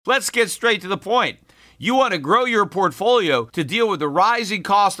Let's get straight to the point. You want to grow your portfolio to deal with the rising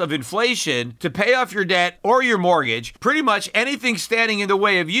cost of inflation, to pay off your debt or your mortgage, pretty much anything standing in the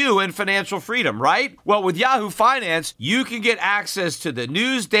way of you and financial freedom, right? Well, with Yahoo Finance, you can get access to the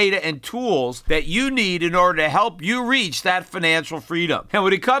news, data, and tools that you need in order to help you reach that financial freedom. And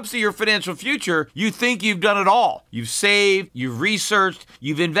when it comes to your financial future, you think you've done it all. You've saved, you've researched,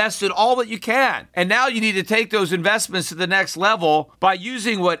 you've invested all that you can. And now you need to take those investments to the next level by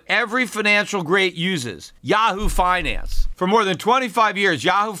using what every financial great uses. Yahoo Finance. For more than 25 years,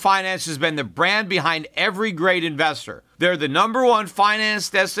 Yahoo Finance has been the brand behind every great investor. They're the #1 finance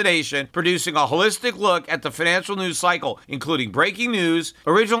destination, producing a holistic look at the financial news cycle, including breaking news,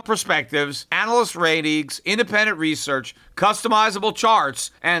 original perspectives, analyst ratings, independent research, customizable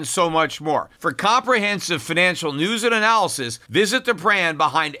charts, and so much more. For comprehensive financial news and analysis, visit the brand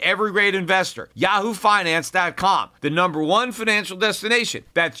behind every great investor, yahoofinance.com, the #1 financial destination.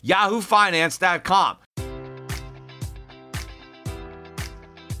 That's yahoofinance.com.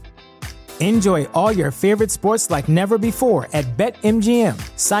 Enjoy all your favorite sports like never before at BetMGM.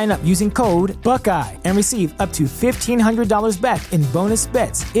 Sign up using code Buckeye and receive up to $1,500 back in bonus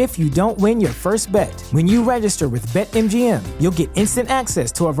bets if you don't win your first bet. When you register with BetMGM, you'll get instant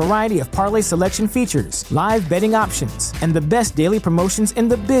access to a variety of parlay selection features, live betting options, and the best daily promotions in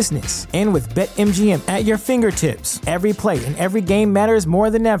the business. And with BetMGM at your fingertips, every play and every game matters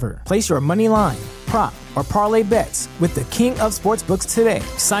more than ever. Place your money line, prop, or parlay bets with the king of sportsbooks today.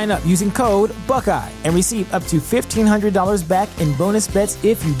 Sign up using code Buckeye and receive up to $1,500 back in bonus bets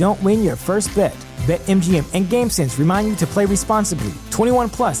if you don't win your first bet. BetMGM and GameSense remind you to play responsibly. 21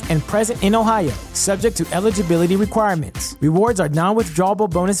 plus and present in Ohio, subject to eligibility requirements. Rewards are non-withdrawable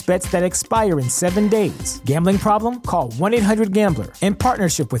bonus bets that expire in 7 days. Gambling problem? Call 1-800-GAMBLER. In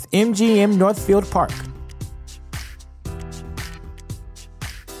partnership with MGM Northfield Park.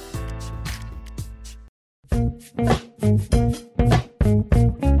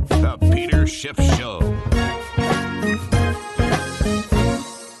 The Peter Schiff Show.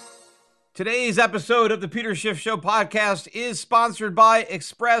 Today's episode of the Peter Schiff Show podcast is sponsored by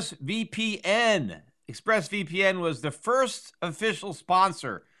ExpressVPN. ExpressVPN was the first official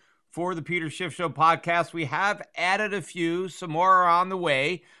sponsor for the Peter Schiff Show podcast. We have added a few, some more are on the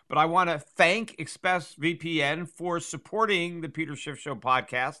way, but I want to thank ExpressVPN for supporting the Peter Schiff Show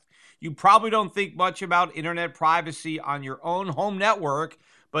podcast. You probably don't think much about internet privacy on your own home network,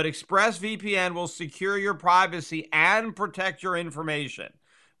 but ExpressVPN will secure your privacy and protect your information.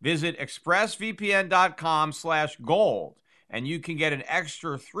 Visit expressvpn.com/gold, and you can get an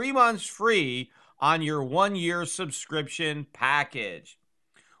extra 3 months free on your 1-year subscription package.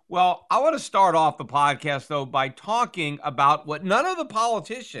 Well, I want to start off the podcast, though, by talking about what none of the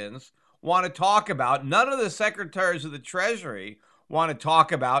politicians want to talk about. None of the secretaries of the Treasury want to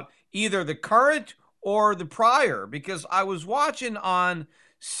talk about either the current or the prior, because I was watching on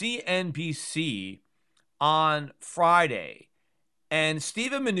CNBC on Friday, and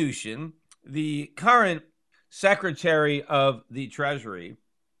Steven Mnuchin, the current Secretary of the Treasury,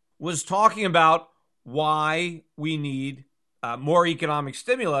 was talking about why we need more economic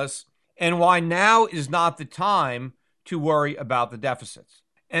stimulus and why now is not the time to worry about the deficits.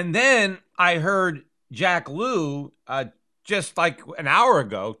 And then I heard Jack Lew just like an hour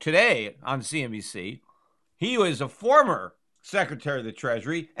ago today on CNBC. He was a former Secretary of the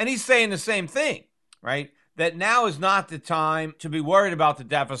Treasury, and he's saying the same thing, right? That now is not the time to be worried about the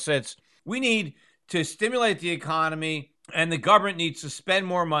deficits. We need to stimulate the economy, and the government needs to spend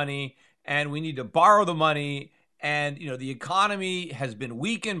more money, and we need to borrow the money. And, you know, the economy has been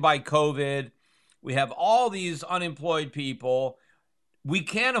weakened by COVID. We have all these unemployed people. We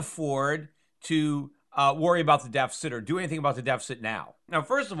can't afford to worry about the deficit or do anything about the deficit now. Now,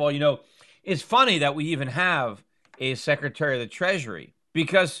 first of all, you know, it's funny that we even have a Secretary of the Treasury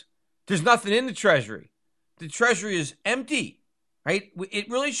because there's nothing in the Treasury. The Treasury is empty, right? It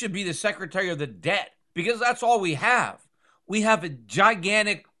really should be the Secretary of the Debt because that's all we have. We have a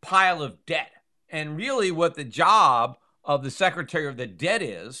gigantic pile of debt. And really what the job of the Secretary of the Debt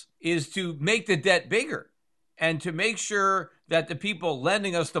is to make the debt bigger and to make sure that the people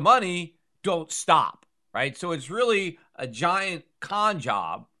lending us the money don't stop, right? So it's really a giant con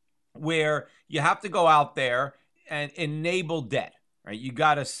job where you have to go out there and enable debt, right? You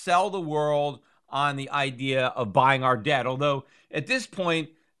got to sell the world on the idea of buying our debt. Although at this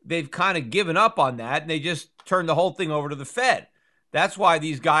point, they've kind of given up on that and they just turned the whole thing over to the Fed. That's why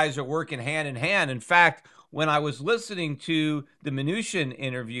these guys are working hand in hand. In fact, when I was listening to the Mnuchin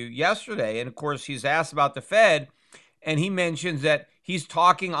interview yesterday, and of course he's asked about the Fed, and he mentions that he's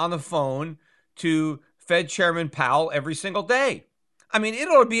talking on the phone to Fed Chairman Powell every single day. I mean, it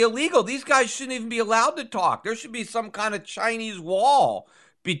ought to be illegal. These guys shouldn't even be allowed to talk. There should be some kind of Chinese wall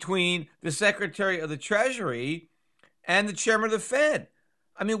between the Secretary of the Treasury and the chairman of the Fed.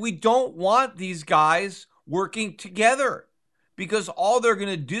 I mean, we don't want these guys working together because all they're going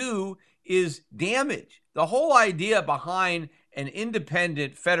to do is damage. The whole idea behind an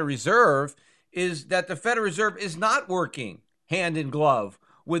independent Federal Reserve is that the Federal Reserve is not working hand in glove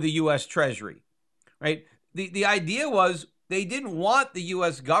with the U.S. Treasury, right? The idea was they didn't want the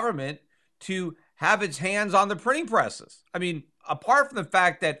U.S. government to have its hands on the printing presses. I mean, apart from the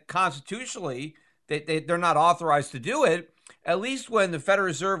fact that constitutionally they're not authorized to do it, at least when the Federal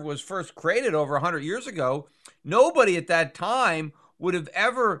Reserve was first created over 100 years ago, nobody at that time would have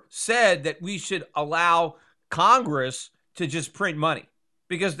ever said that we should allow Congress to just print money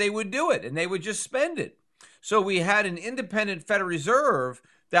because they would do it and they would just spend it. So we had an independent Federal Reserve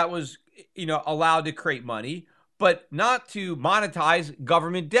that was, allowed to create money, but not to monetize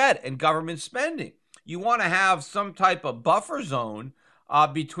government debt and government spending. You want to have some type of buffer zone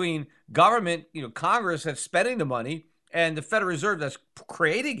between government, Congress that's spending the money, and the Federal Reserve that's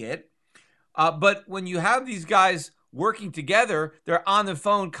creating it. But when you have these guys working together, they're on the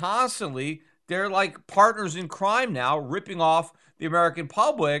phone constantly. They're like partners in crime now, ripping off the American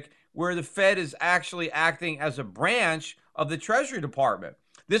public, where the Fed is actually acting as a branch of the Treasury Department.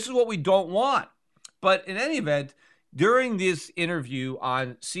 This is what we don't want. But in any event, during this interview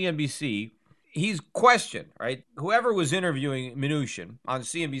on CNBC, he's questioned, right? Whoever was interviewing Mnuchin on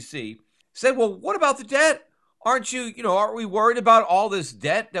CNBC said, well, what about the debt? Aren't we worried about all this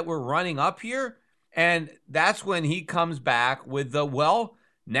debt that we're running up here? And that's when he comes back with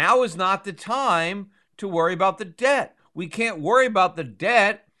now is not the time to worry about the debt. We can't worry about the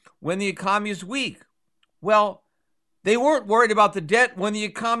debt when the economy is weak. Well, they weren't worried about the debt when the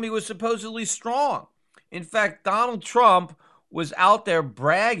economy was supposedly strong. In fact, Donald Trump was out there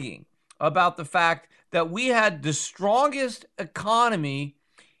bragging about the fact that we had the strongest economy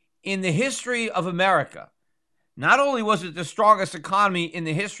in the history of America. Not only was it the strongest economy in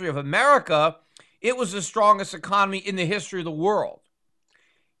the history of America, it was the strongest economy in the history of the world.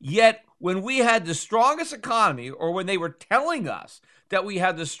 Yet, when we had the strongest economy, or when they were telling us that we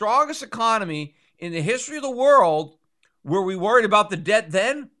had the strongest economy in the history of the world, were we worried about the debt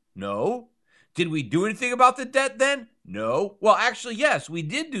then? No. Did we do anything about the debt then? No. Well, actually, yes, we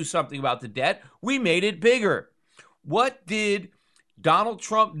did do something about the debt. We made it bigger. What did Donald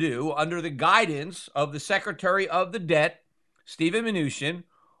Trump do under the guidance of the Secretary of the Debt, Steven Mnuchin?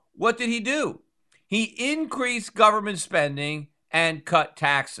 What did he do? He increased government spending and cut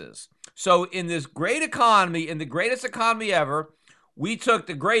taxes. So in this great economy, in the greatest economy ever, we took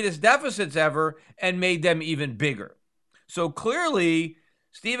the greatest deficits ever and made them even bigger. So clearly,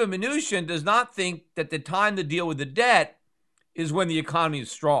 Steven Mnuchin does not think that the time to deal with the debt is when the economy is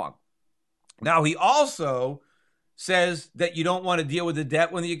strong. Now, he also says that you don't want to deal with the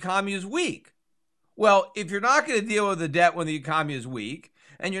debt when the economy is weak. Well, if you're not going to deal with the debt when the economy is weak,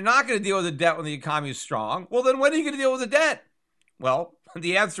 and you're not going to deal with the debt when the economy is strong, well, then when are you going to deal with the debt? Well,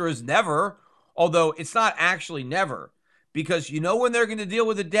 the answer is never, although it's not actually never, because you know when they're going to deal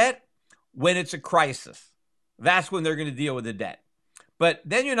with the debt? When it's a crisis. That's when they're going to deal with the debt. But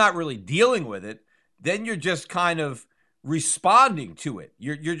then you're not really dealing with it. Then you're just kind of responding to it.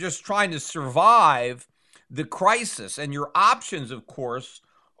 You're just trying to survive the crisis, and your options, of course,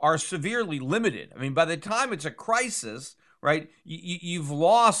 are severely limited. I mean, by the time it's a crisis, right, you've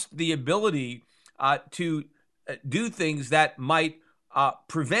lost the ability to do things that might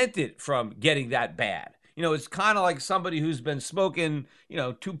prevent it from getting that bad. It's kind of like somebody who's been smoking,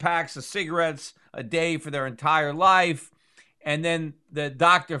 2 packs of cigarettes a day for their entire life, and then the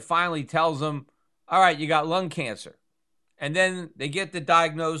doctor finally tells them, all right, you got lung cancer. And then they get the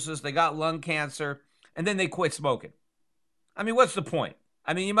diagnosis, they got lung cancer, and then they quit smoking. I mean, what's the point?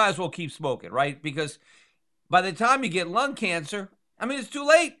 I mean, you might as well keep smoking, right? Because by the time you get lung cancer, I mean, it's too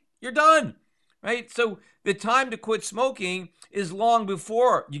late. You're done, right? So the time to quit smoking is long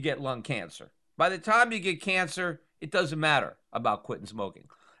before you get lung cancer. By the time you get cancer, it doesn't matter about quitting smoking.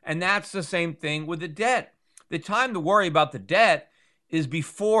 And that's the same thing with the debt. The time to worry about the debt is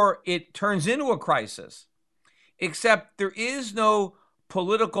before it turns into a crisis. Except there is no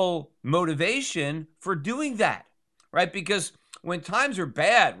political motivation for doing that, right? Because when times are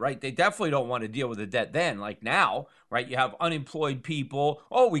bad, right, they definitely don't want to deal with the debt then, like now, right? You have unemployed people.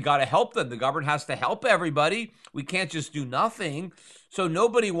 Oh, we got to help them. The government has to help everybody. We can't just do nothing. So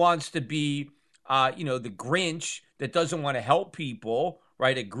nobody wants to be, the Grinch that doesn't want to help people,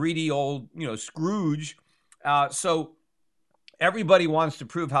 right? A greedy old, Scrooge. So everybody wants to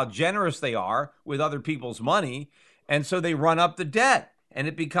prove how generous they are with other people's money. And so they run up the debt and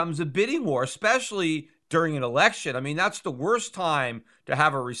it becomes a bidding war, especially during an election. I mean, that's the worst time to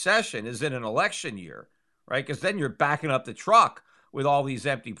have a recession is in an election year, right? Because then you're backing up the truck with all these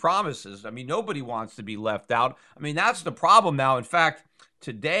empty promises. I mean, nobody wants to be left out. I mean, that's the problem now. In fact,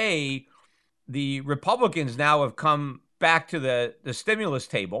 today, the Republicans now have come back to the stimulus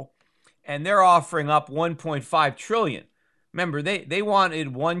table, and they're offering up $1.5 trillion. Remember, they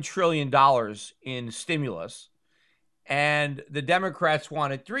wanted $1 trillion in stimulus, and the Democrats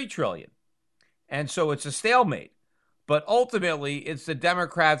wanted $3 trillion. And so it's a stalemate. But ultimately, it's the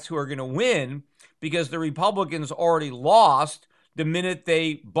Democrats who are going to win because the Republicans already lost the minute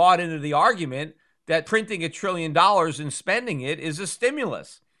they bought into the argument that printing $1 trillion and spending it is a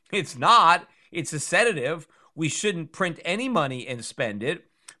stimulus. It's not. It's a sedative. We shouldn't print any money and spend it.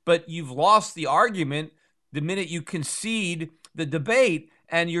 But you've lost the argument the minute you concede the debate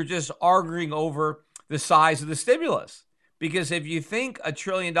and you're just arguing over the size of the stimulus. Because if you think $1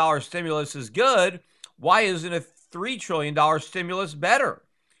 trillion stimulus is good, why isn't a $3 trillion stimulus better?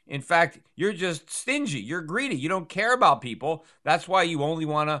 In fact, you're just stingy. You're greedy. You don't care about people. That's why you only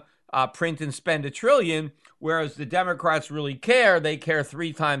want to print and spend $1 trillion, whereas the Democrats really care. They care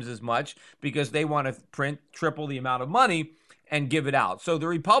 3 times as much because they want to print triple the amount of money and give it out. So the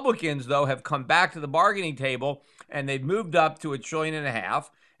Republicans, though, have come back to the bargaining table and they've moved up to $1.5 trillion.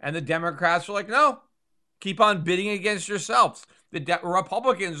 And the Democrats are like, no, keep on bidding against yourselves. The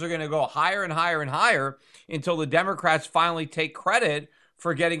Republicans are going to go higher and higher and higher until the Democrats finally take credit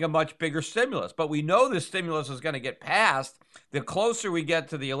for getting a much bigger stimulus. But we know the stimulus is going to get passed. The closer we get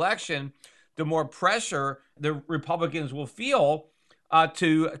to the election, the more pressure the Republicans will feel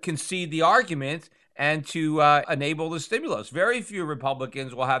to concede the argument and to enable the stimulus. Very few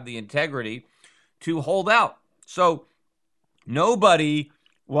Republicans will have the integrity to hold out. So nobody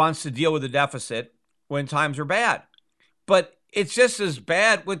wants to deal with the deficit when times are bad. But it's just as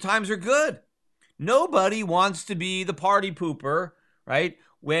bad when times are good. Nobody wants to be the party pooper, right?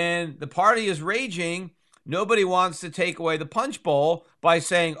 When the party is raging, nobody wants to take away the punch bowl by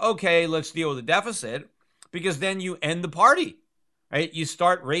saying, okay, let's deal with the deficit, because then you end the party, right? You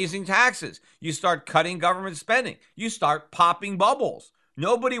start raising taxes. You start cutting government spending. You start popping bubbles.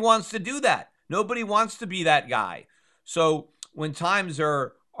 Nobody wants to do that. Nobody wants to be that guy. So when times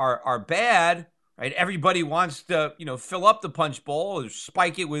are bad, right, everybody wants to, fill up the punch bowl or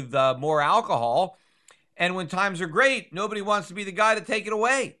spike it with more alcohol. And when times are great, nobody wants to be the guy to take it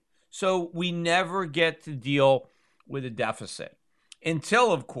away. So we never get to deal with a deficit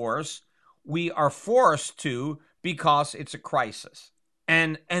until, of course, we are forced to because it's a crisis.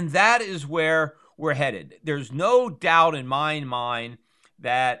 And that is where we're headed. There's no doubt in my mind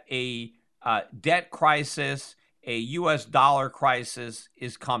that a debt crisis, a U.S. dollar crisis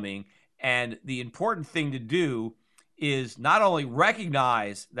is coming. And the important thing to do is not only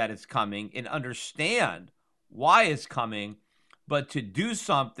recognize that it's coming and understand why it's coming, but to do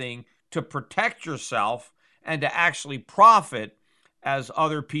something to protect yourself and to actually profit as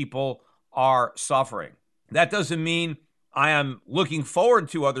other people are suffering. That doesn't mean I am looking forward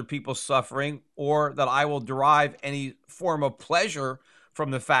to other people suffering or that I will derive any form of pleasure from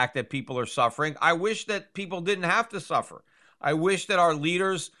the fact that people are suffering. I wish that people didn't have to suffer. I wish that our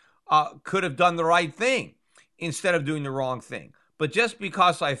leaders could have done the right thing instead of doing the wrong thing. But just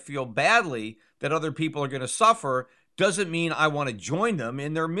because I feel badly that other people are going to suffer doesn't mean I want to join them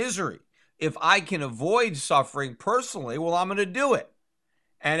in their misery. If I can avoid suffering personally, well, I'm going to do it.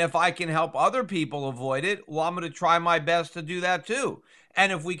 And if I can help other people avoid it, well, I'm going to try my best to do that too.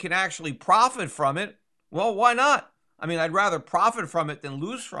 And if we can actually profit from it, well, why not? I mean, I'd rather profit from it than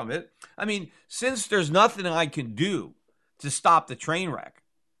lose from it. I mean, since there's nothing I can do to stop the train wreck,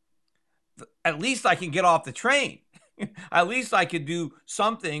 at least I can get off the train. At least I could do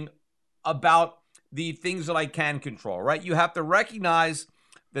something about the things that I can control, right? You have to recognize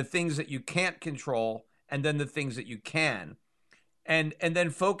the things that you can't control and then the things that you can, and then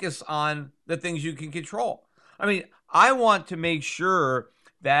focus on the things you can control. I mean, I want to make sure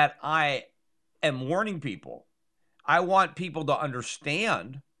that I am warning people. I want people to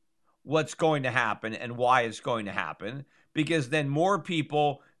understand what's going to happen and why it's going to happen, because then more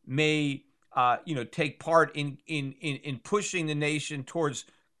people may take part in pushing the nation towards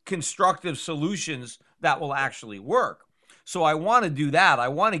constructive solutions that will actually work. So I want to do that. I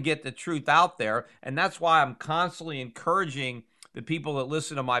want to get the truth out there. And that's why I'm constantly encouraging the people that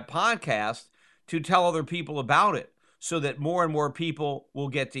listen to my podcast to tell other people about it, so that more and more people will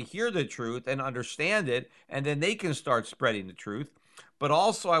get to hear the truth and understand it, and then they can start spreading the truth. But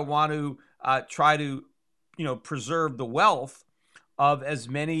also I want to try to, preserve the wealth of as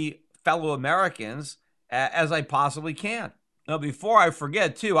many fellow Americans as I possibly can. Now, before I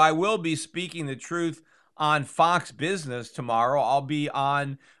forget, too, I will be speaking the truth on Fox Business tomorrow. I'll be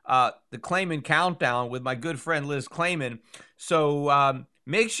on the Clayman Countdown with my good friend Liz Clayman. So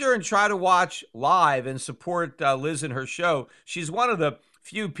make sure and try to watch live and support Liz and her show. She's one of the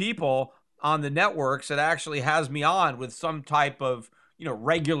few people on the networks that actually has me on with some type of,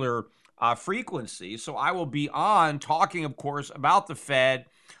 regular frequency. So I will be on talking, of course, about the Fed,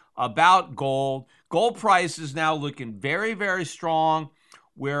 about gold. Gold price is now looking very, very strong.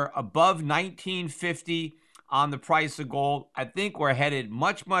 We're above 1950 on the price of gold. I think we're headed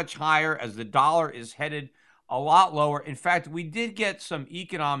much, much higher as the dollar is headed a lot lower. In fact, we did get some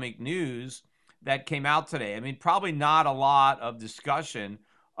economic news that came out today. I mean, probably not a lot of discussion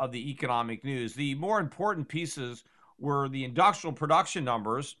of the economic news. The more important pieces were the industrial production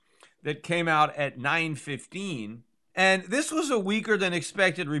numbers that came out at 9:15. And this was a weaker than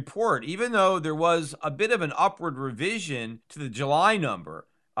expected report, even though there was a bit of an upward revision to the July number.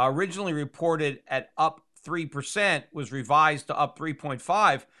 Originally reported at up 3%, was revised to up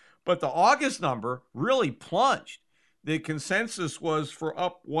 3.5, but the August number really plunged. The consensus was for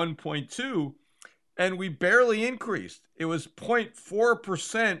up 1.2, and we barely increased. It was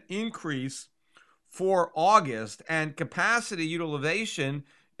 0.4% increase for August, and capacity utilization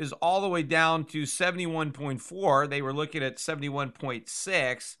is all the way down to 71.4. They were looking at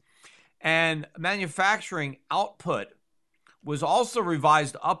 71.6. And manufacturing output was also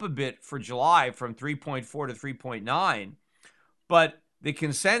revised up a bit for July from 3.4 to 3.9. But the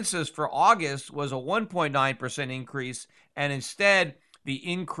consensus for August was a 1.9% increase, and instead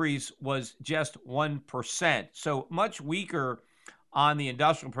the increase was just 1%. So much weaker on the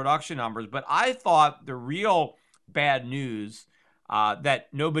industrial production numbers. But I thought the real bad news that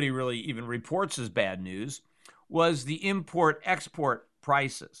nobody really even reports as bad news was the import-export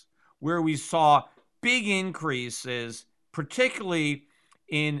prices, where we saw big increases, particularly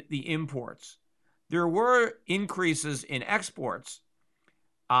in the imports. There were increases in exports,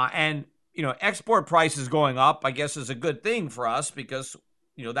 and export prices going up, I guess, is a good thing for us because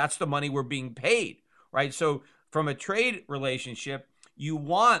that's the money we're being paid, right? So from a trade relationship, you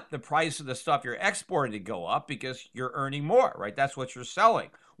want the price of the stuff you're exporting to go up because you're earning more, right? That's what you're selling.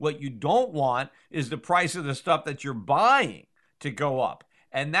 What you don't want is the price of the stuff that you're buying to go up.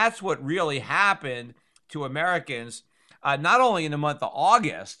 And that's what really happened to Americans, not only in the month of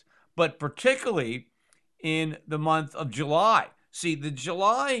August, but particularly in the month of July. See, the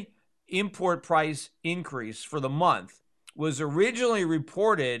July import price increase for the month was originally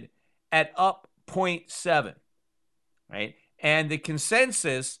reported at up 0.7, right? And the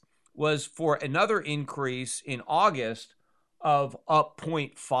consensus was for another increase in August of up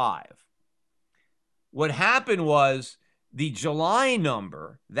 0.5. What happened was the July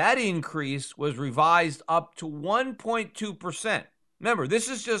number, that increase was revised up to 1.2%. Remember, this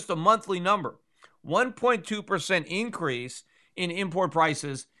is just a monthly number. 1.2% increase in import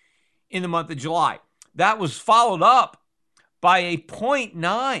prices in the month of July. That was followed up by a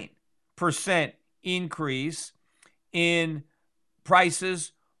 0.9% increase in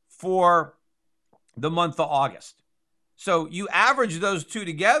prices for the month of August. So you average those two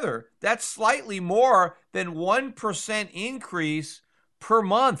together, that's slightly more than 1% increase per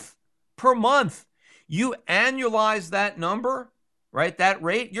month. Per month. You annualize that number, right? That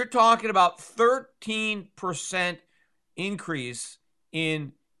rate, you're talking about 13% increase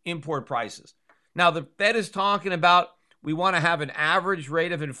in import prices. Now, the Fed is talking about we want to have an average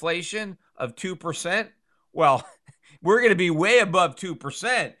rate of inflation of 2%. Well, we're going to be way above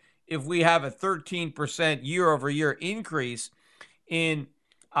 2% if we have a 13% year-over-year increase in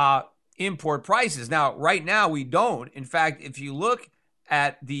import prices. Now, right now, we don't. In fact, if you look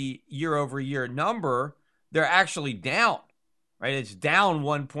at the year-over-year number, they're actually down, right? It's down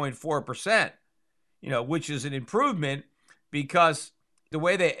 1.4%, which is an improvement because the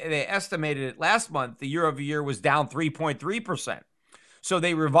way they estimated it last month, the year-over-year was down 3.3%. So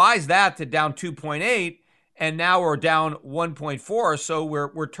they revised that to down 2.8%. And now we're down 1.4, so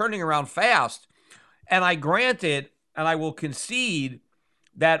we're turning around fast. And I granted, and I will concede,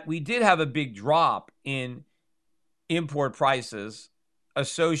 that we did have a big drop in import prices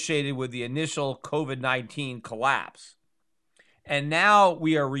associated with the initial COVID-19 collapse. And now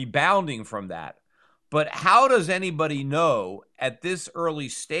we are rebounding from that. But how does anybody know at this early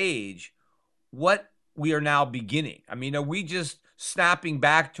stage what we are now beginning? I mean, are we just snapping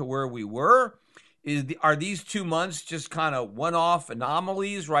back to where we were? Are these 2 months just kind of one-off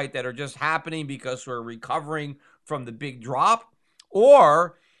anomalies, right, that are just happening because we're recovering from the big drop?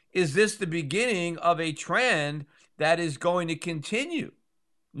 Or is this the beginning of a trend that is going to continue?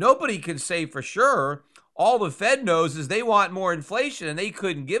 Nobody can say for sure. all the Fed knows is they want more inflation, and they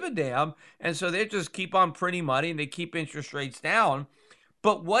couldn't give a damn. And so they just keep on printing money and they keep interest rates down.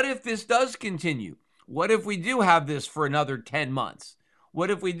 But what if this does continue? What if we do have this for another 10 months?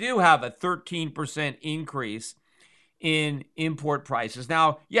 What if we do have a 13% increase in import prices?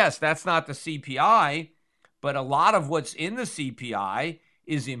 Now, yes, that's not the CPI, but a lot of what's in the CPI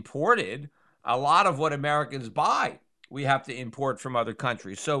is imported. A lot of what Americans buy, we have to import from other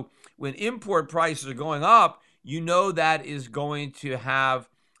countries. So when import prices are going up, you know that is going to have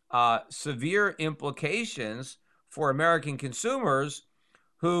severe implications for American consumers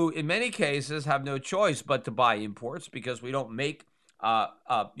who in many cases have no choice but to buy imports because we don't make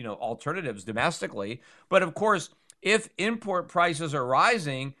alternatives domestically. But of course, if import prices are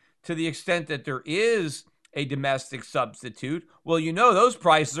rising to the extent that there is a domestic substitute, well, those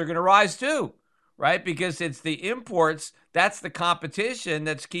prices are going to rise too, right? Because it's the imports, that's the competition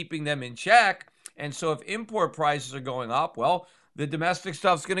that's keeping them in check. And so if import prices are going up, well, the domestic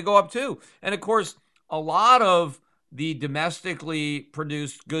stuff's going to go up too. And of course, a lot of the domestically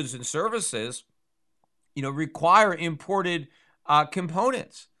produced goods and services, require imported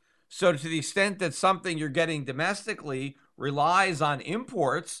components. So to the extent that something you're getting domestically relies on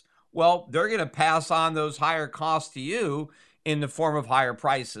imports, well, they're going to pass on those higher costs to you in the form of higher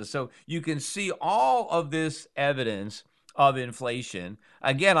prices. So you can see all of this evidence of inflation.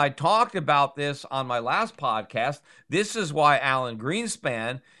 Again, I talked about this on my last podcast. This is why Alan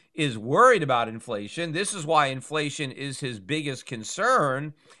Greenspan is worried about inflation. This is why inflation is his biggest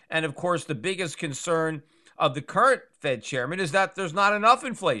concern. And of course, the biggest concern of the current Fed chairman is that there's not enough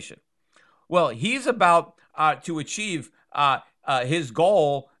inflation. Well, he's about to achieve his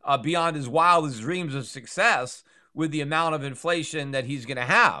goal beyond his wildest dreams of success with the amount of inflation that he's going to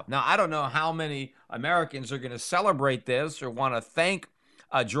have. Now, I don't know how many Americans are going to celebrate this or want to thank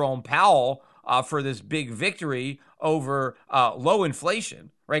Jerome Powell for this big victory over low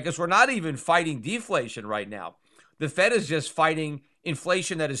inflation, right? Because we're not even fighting deflation right now. The Fed is just fighting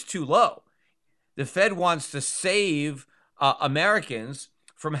inflation that is too low. The Fed wants to save Americans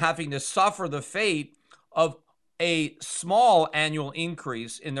from having to suffer the fate of a small annual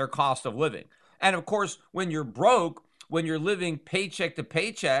increase in their cost of living. And of course, when you're broke, when you're living paycheck to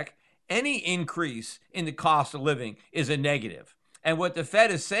paycheck, any increase in the cost of living is a negative. And what the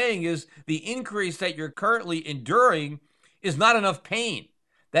Fed is saying is the increase that you're currently enduring is not enough pain.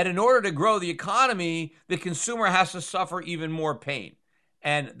 That in order to grow the economy, the consumer has to suffer even more pain.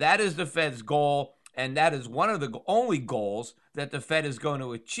 And that is the Fed's goal. And that is one of the only goals that the Fed is going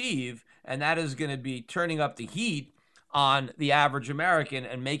to achieve. And that is going to be turning up the heat on the average American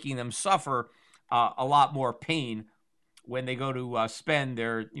and making them suffer a lot more pain when they go to spend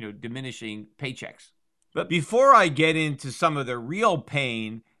their diminishing paychecks. But before I get into some of the real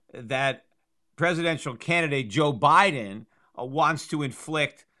pain that presidential candidate Joe Biden wants to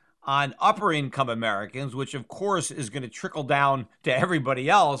inflict on upper income Americans, which of course is going to trickle down to everybody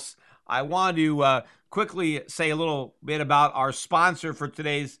else, I want to quickly say a little bit about our sponsor for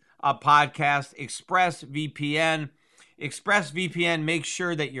today's podcast, ExpressVPN. ExpressVPN makes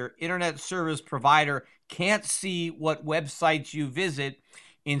sure that your internet service provider can't see what websites you visit.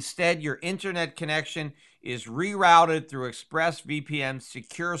 Instead, your internet connection is rerouted through ExpressVPN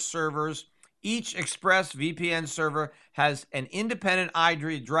secure servers. Each ExpressVPN server has an independent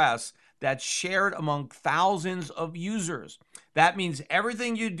IP address that's shared among thousands of users. That means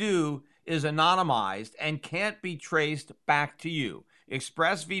everything you do is anonymized and can't be traced back to you.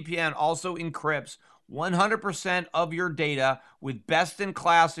 ExpressVPN also encrypts 100% of your data with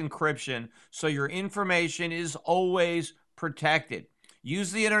best-in-class encryption, so your information is always protected.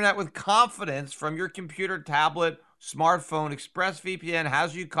 Use the internet with confidence from your computer, tablet, smartphone. ExpressVPN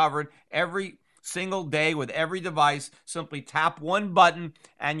has you covered every single day with every device. Simply tap one button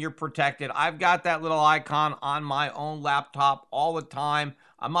and you're protected. I've got that little icon on my own laptop all the time.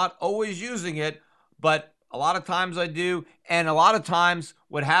 I'm not always using it, but a lot of times I do. And a lot of times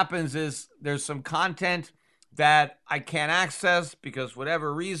what happens is there's some content that I can't access because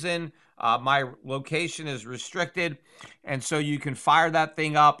whatever reason, my location is restricted. And so you can fire that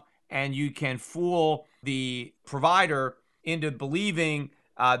thing up and you can fool the provider into believing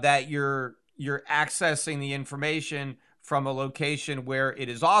that you're accessing the information from a location where it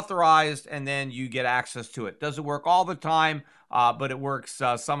is authorized, and then you get access to it. Doesn't work all the time, but it works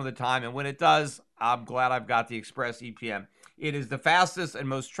some of the time. And when it does, I'm glad I've got the ExpressVPN. It is the fastest and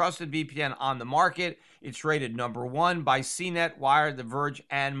most trusted VPN on the market. It's rated #1 by CNET, Wired, The Verge,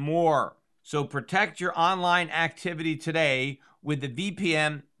 and more. So protect your online activity today with the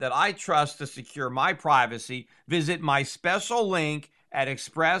VPN that I trust to secure my privacy. Visit my special link at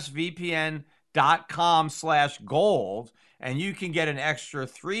expressvpn.com expressvpn.com/gold, and you can get an extra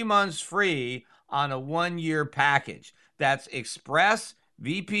 3 months free on a 1-year package. That's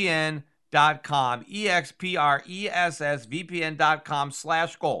expressvpn.com,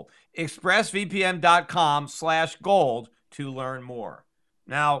 expressvpn.com/gold, expressvpn.com/gold to learn more.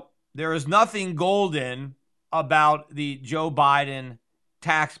 Now, there is nothing golden about the Joe Biden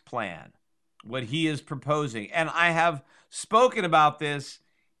tax plan, what he is proposing. And I have spoken about this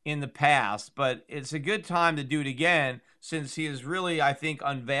in the past, but it's a good time to do it again since he has really, I think,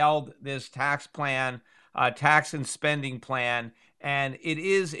 unveiled this tax plan, tax and spending plan, and it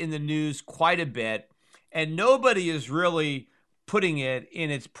is in the news quite a bit, and nobody is really putting it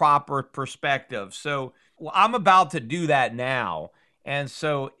in its proper perspective. So I'm about to do that now. And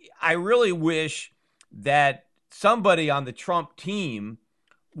so I really wish that somebody on the Trump team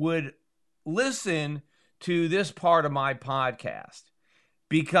would listen to this part of my podcast,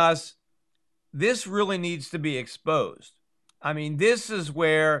 because this really needs to be exposed. I mean, this is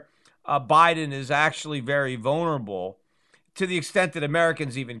where Biden is actually very vulnerable to the extent that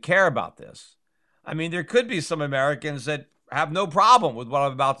Americans even care about this. I mean, there could be some Americans that have no problem with what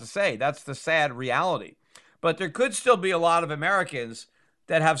I'm about to say. That's the sad reality. But there could still be a lot of Americans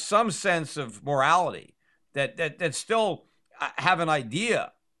that have some sense of morality, that still have an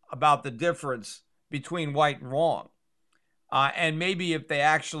idea about the difference between right and wrong. And maybe if they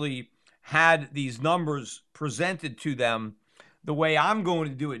actually had these numbers presented to them the way I'm going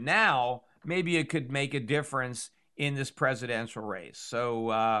to do it now, maybe it could make a difference in this presidential race.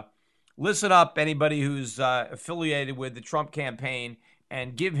 So listen up, anybody who's affiliated with the Trump campaign,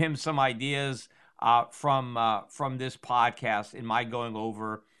 and give him some ideas from this podcast in my going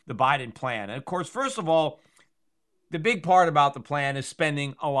over the Biden plan. And of course, first of all, the big part about the plan is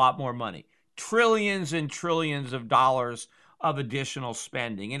spending a lot more money, trillions and trillions of dollars of additional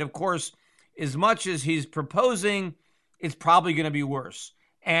spending. And of course, as much as he's proposing, it's probably going to be worse.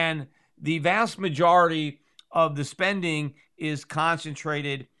 And the vast majority of the spending is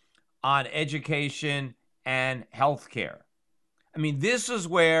concentrated on education and healthcare. I mean, this is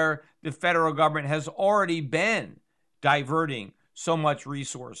where the federal government has already been diverting so much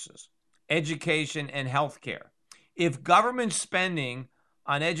resources, education and healthcare. If government spending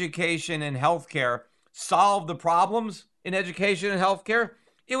on education and healthcare solved the problems in education and healthcare,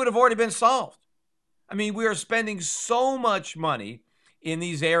 it would have already been solved. I mean, we are spending so much money in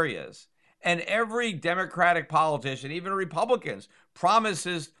these areas, and every Democratic politician, even Republicans,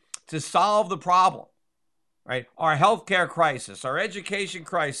 promises to solve the problem, right? Our healthcare crisis, our education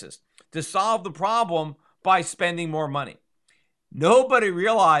crisis, to solve the problem by spending more money. Nobody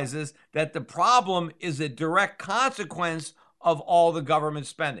realizes that the problem is a direct consequence of all the government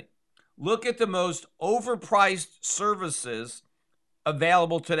spending. Look at the most overpriced services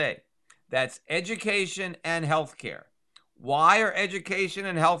available today. That's education and healthcare. Why are education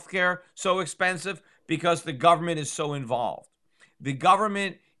and healthcare so expensive? Because the government is so involved. The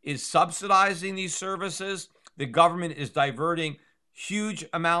government is subsidizing these services. The government is diverting huge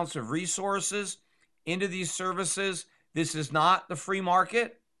amounts of resources into these services. This is not the free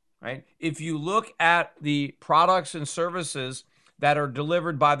market, right? If you look at the products and services that are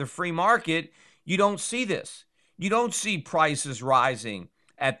delivered by the free market, you don't see this. You don't see prices rising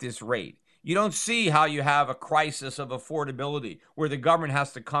at this rate. You don't see how you have a crisis of affordability where the government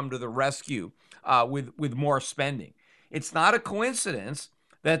has to come to the rescue with more spending. It's not a coincidence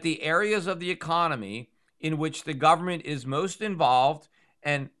that the areas of the economy in which the government is most involved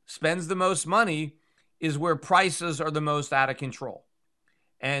and spends the most money is where prices are the most out of control.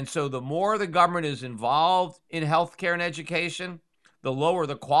 And so the more the government is involved in healthcare and education, the lower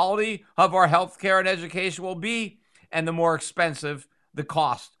the quality of our healthcare and education will be, and the more expensive the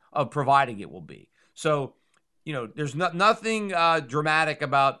cost of providing it will be. So, there's nothing dramatic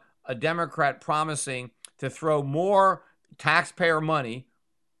about a Democrat promising to throw more taxpayer money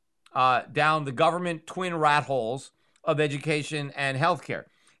down the government twin rat holes of education and healthcare.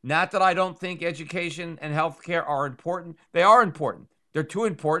 Not that I don't think education and healthcare are important. They are important. They're too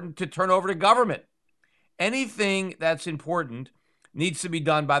important to turn over to government. Anything that's important needs to be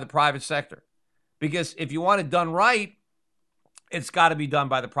done by the private sector. Because if you want it done right, it's got to be done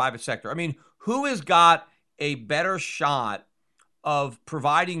by the private sector. I mean, who has got a better shot of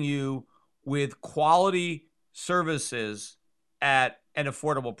providing you with quality services at an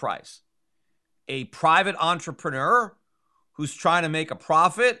affordable price? A private entrepreneur who's trying to make a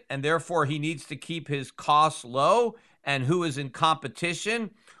profit and therefore he needs to keep his costs low, and who is in competition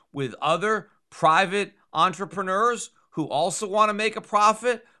with other private entrepreneurs who also want to make a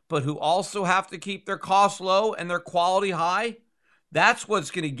profit, but who also have to keep their costs low and their quality high? That's what's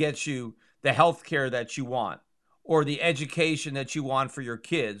going to get you the health care that you want or the education that you want for your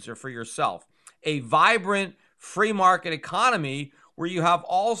kids or for yourself. A vibrant free market economy where you have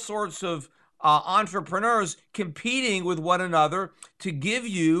all sorts of entrepreneurs competing with one another to give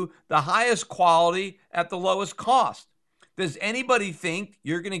you the highest quality at the lowest cost. Does anybody think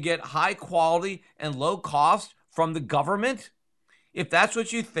you're going to get high quality and low cost from the government? If that's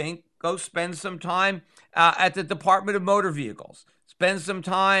what you think, go spend some time at the Department of Motor Vehicles. Spend some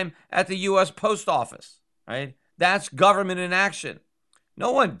time at the U.S. Post Office, right? That's government in action.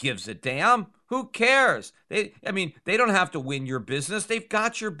 No one gives a damn. Who cares? They don't have to win your business. They've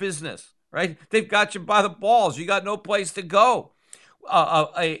got your business, right? They've got you by the balls. You got no place to go.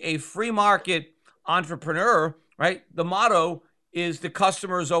 A free market entrepreneur, right? The motto is the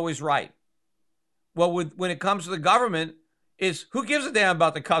customer is always right. Well, when it comes to the government, is who gives a damn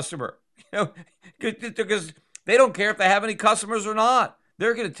about the customer? Because they don't care if they have any customers or not.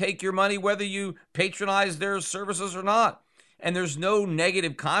 They're going to take your money whether you patronize their services or not. And there's no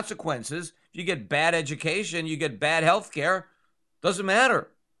negative consequences. If you get bad education, you get bad health care, doesn't matter,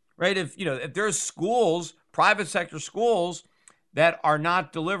 right? If there's schools, private sector schools that are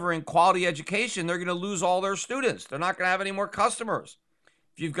not delivering quality education, they're going to lose all their students. They're not going to have any more customers.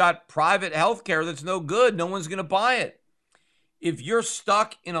 If you've got private health care that's no good, no one's going to buy it. If you're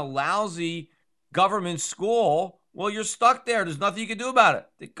stuck in a lousy government school, well, you're stuck there. There's nothing you can do about it.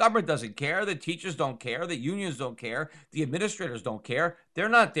 The government doesn't care. The teachers don't care. The unions don't care. The administrators don't care. They're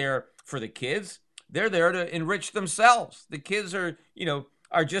not there for the kids. They're there to enrich themselves. The kids are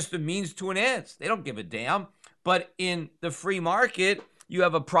just a means to an end. They don't give a damn. But in the free market, you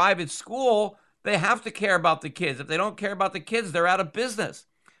have a private school. They have to care about the kids. If they don't care about the kids, they're out of business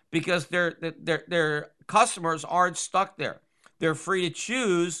because their customers aren't stuck there. They're free to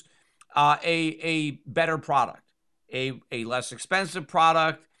choose a better product, a less expensive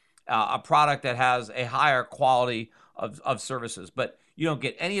product, a product that has a higher quality of services. But you don't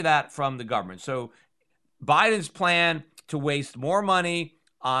get any of that from the government. So Biden's plan to waste more money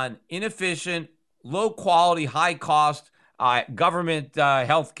on inefficient, low quality, high cost government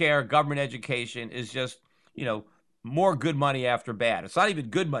health care, government education is just, more good money after bad. It's not even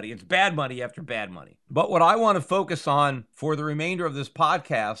good money. It's bad money after bad money. But what I want to focus on for the remainder of this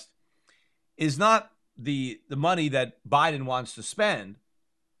podcast is not the money that Biden wants to spend,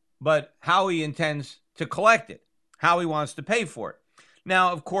 but how he intends to collect it, how he wants to pay for it.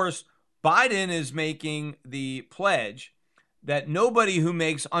 Now, of course, Biden is making the pledge that nobody who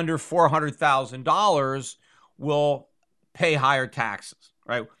makes under $400,000 will pay higher taxes,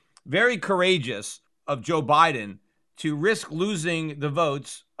 right? Very courageous of Joe Biden to risk losing the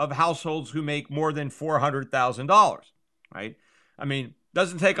votes of households who make more than $400,000, right?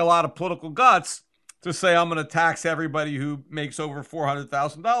 Doesn't take a lot of political guts to say I'm going to tax everybody who makes over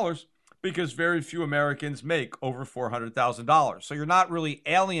 $400,000 because very few Americans make over $400,000. So you're not really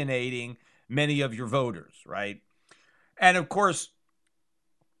alienating many of your voters, right? And of course,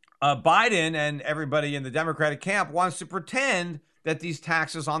 Biden and everybody in the Democratic camp wants to pretend that these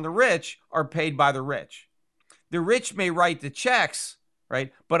taxes on the rich are paid by the rich. The rich may write the checks,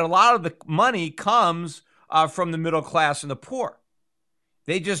 right? But a lot of the money comes from the middle class and the poor.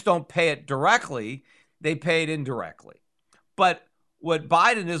 They just don't pay it directly. They pay it indirectly. But what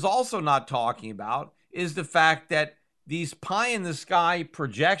Biden is also not talking about is the fact that these pie-in-the-sky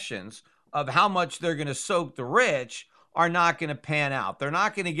projections of how much they're going to soak the rich are not going to pan out. They're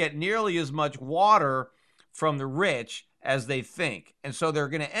not going to get nearly as much water from the rich as they think. And so they're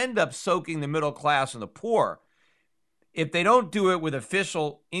going to end up soaking the middle class and the poor. If they don't do it with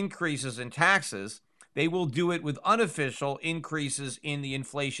official increases in taxes, they will do it with unofficial increases in the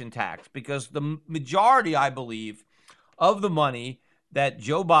inflation tax, because the majority, I believe, of the money that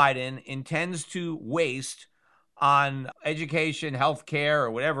Joe Biden intends to waste on education, health care,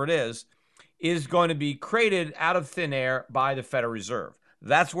 or whatever it is going to be created out of thin air by the Federal Reserve.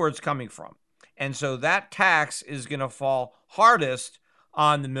 That's where it's coming from. And so that tax is going to fall hardest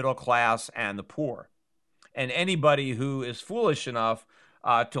on the middle class and the poor. And anybody who is foolish enough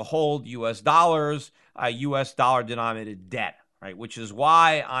to hold U.S. dollars, U.S. dollar-denominated debt, right? Which is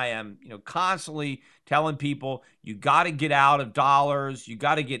why I am, constantly telling people you got to get out of dollars, you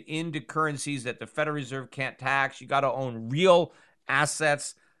got to get into currencies that the Federal Reserve can't tax, you got to own real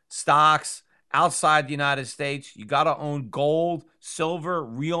assets, stocks outside the United States, you got to own gold, silver,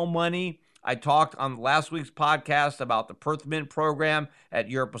 real money. I talked on last week's podcast about the Perth Mint program at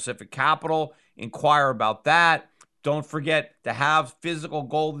Europe Pacific Capital. Inquire about that. Don't forget to have physical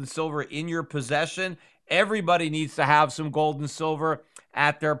gold and silver in your possession. Everybody needs to have some gold and silver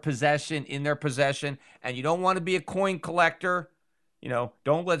at their possession, in their possession. And you don't want to be a coin collector.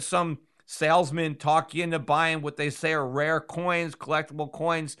 Don't let some salesmen talk you into buying what they say are rare coins, collectible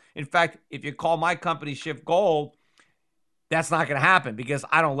coins. In fact, if you call my company Shift Gold, that's not going to happen because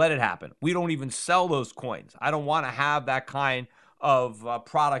I don't let it happen. We don't even sell those coins. I don't want to have that kind of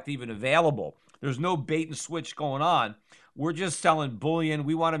product even available. There's no bait and switch going on. We're just selling bullion.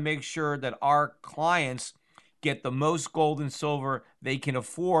 We want to make sure that our clients get the most gold and silver they can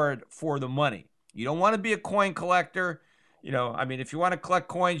afford for the money. You don't want to be a coin collector. If you want to collect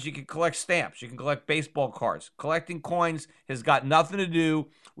coins, you can collect stamps. You can collect baseball cards. Collecting coins has got nothing to do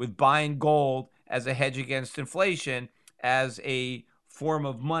with buying gold as a hedge against inflation, as a form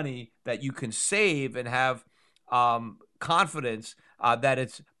of money that you can save and have confidence that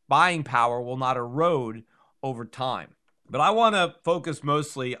its buying power will not erode over time. But I want to focus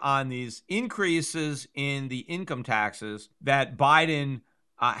mostly on these increases in the income taxes that Biden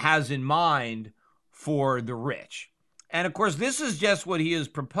has in mind for the rich. And of course, this is just what he is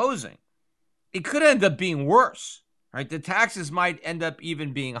proposing. It could end up being worse, right? The taxes might end up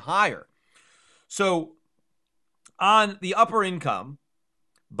even being higher. So on the upper income,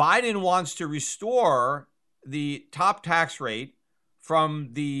 Biden wants to restore the top tax rate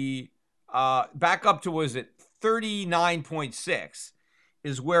from the back up to, 39.6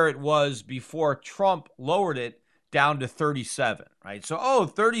 is where it was before Trump lowered it down to 37, right? So,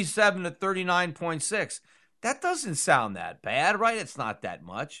 37 to 39.6. That doesn't sound that bad, right? It's not that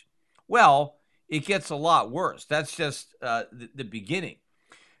much. Well, it gets a lot worse. That's just the beginning.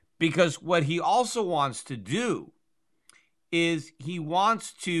 Because what he also wants to do is he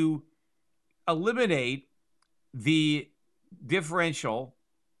wants to eliminate the differential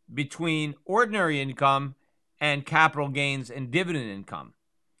between ordinary income and capital gains and dividend income.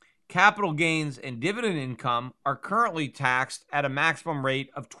 Capital gains and dividend income are currently taxed at a maximum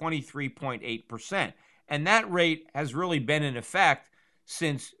rate of 23.8%. And that rate has really been in effect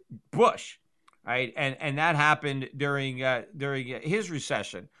since Bush, right? And that happened during his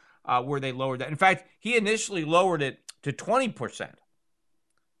recession, where they lowered that. In fact, he initially lowered it to 20%.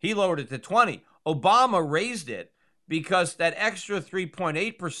 He lowered it to 20. Obama raised it because that extra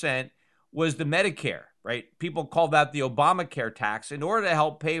 3.8% was the Medicare, right? People call that the Obamacare tax. In order to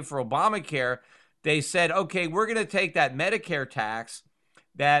help pay for Obamacare, they said, okay, we're going to take that Medicare tax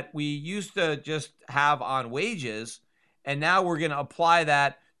that we used to just have on wages, and now we're going to apply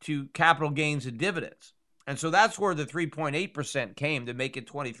that to capital gains and dividends. And so that's where the 3.8% came to make it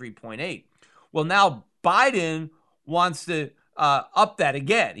 23.8. Well, now Biden wants to up that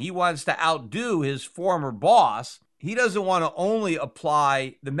again. He wants to outdo his former boss. He doesn't want to only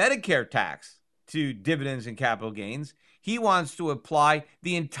apply the Medicare tax to dividends and capital gains. He wants to apply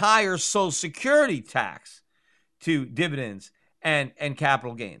the entire Social Security tax to dividends and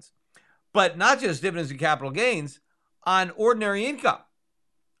capital gains. But not just dividends and capital gains, on ordinary income,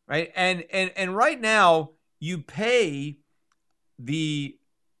 right? And right now, you pay the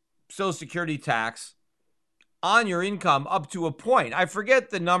Social Security tax on your income up to a point. I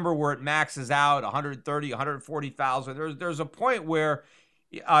forget the number where it maxes out, 130, 140,000. There's a point where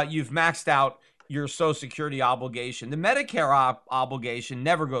you've maxed out your Social Security obligation. The Medicare obligation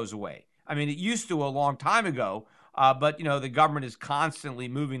never goes away. I mean, it used to a long time ago, but the government is constantly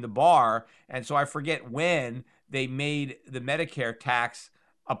moving the bar. And so I forget when they made the Medicare tax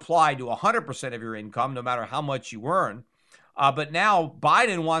apply to 100% of your income, no matter how much you earn. But now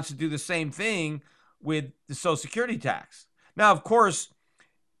Biden wants to do the same thing with the Social Security tax. Now, of course,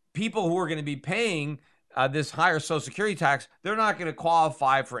 people who are going to be paying this higher Social Security tax, they're not going to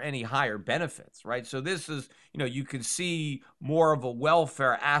qualify for any higher benefits, right? So this is, you can see more of a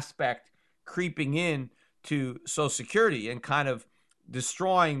welfare aspect creeping in to Social Security and kind of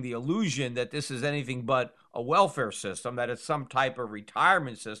destroying the illusion that this is anything but a welfare system, that it's some type of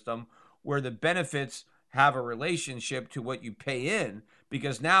retirement system where the benefits have a relationship to what you pay in,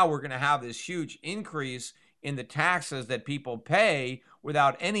 because now we're going to have this huge increase in the taxes that people pay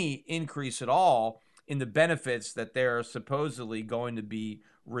without any increase at all in the benefits that they're supposedly going to be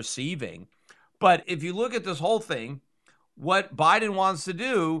receiving. But if you look at this whole thing, what Biden wants to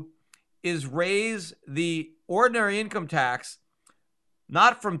do is raise the ordinary income tax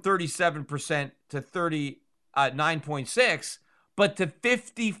not from 37% to 39.6, but to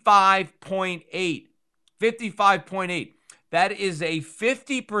 55.8. 55.8. That is a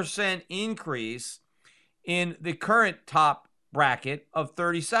 50% increase in the current top bracket of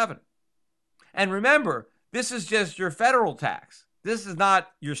 37. And remember, this is just your federal tax. This is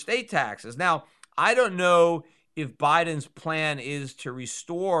not your state taxes. Now, I don't know if Biden's plan is to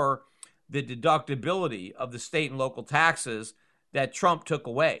restore the deductibility of the state and local taxes that Trump took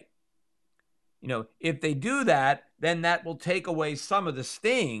away. If they do that, then that will take away some of the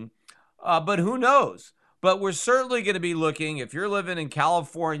sting but who knows? But we're certainly going to be looking, if you're living in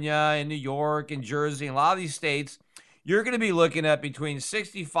California and New York and Jersey and a lot of these states, you're going to be looking at between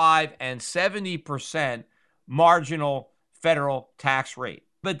 65 and 70% marginal federal tax rate.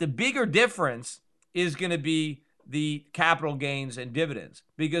 But the bigger difference is going to be the capital gains and dividends,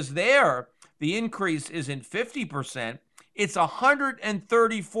 because there the increase isn't 50%, it's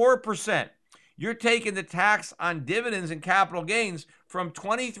 134%. You're taking the tax on dividends and capital gains from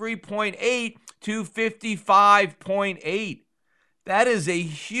 23.8 to 55.8. That is a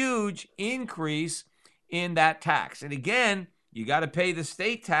huge increase in that tax. And again, you got to pay the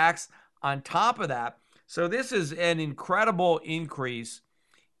state tax on top of that. So this is an incredible increase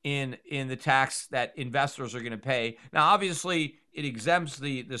in the tax that investors are going to pay. Now, obviously, it exempts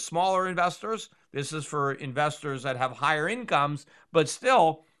the smaller investors. This is for investors that have higher incomes, but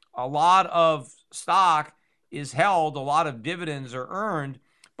still, a lot of stock is held, a lot of dividends are earned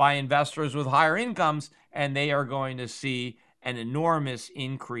by investors with higher incomes, and they are going to see an enormous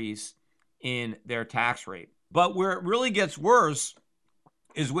increase in their tax rate. But where it really gets worse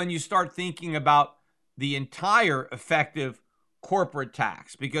is when you start thinking about the entire effective corporate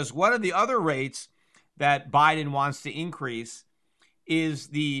tax, because one of the other rates that Biden wants to increase is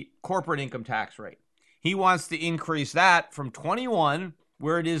the corporate income tax rate. He wants to increase that from 21,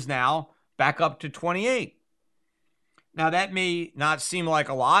 where it is now, back up to 28. Now, that may not seem like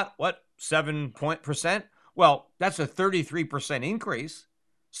a lot. What, 7%? Well, that's a 33% increase.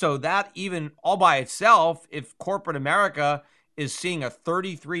 So that even all by itself, if corporate America is seeing a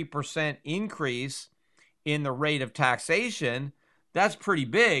 33% increase in the rate of taxation, that's pretty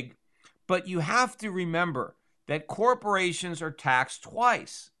big. But you have to remember that corporations are taxed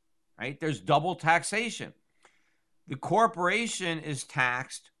twice, right? There's double taxation. The corporation is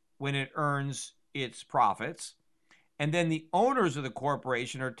taxed when it earns its profits, and then the owners of the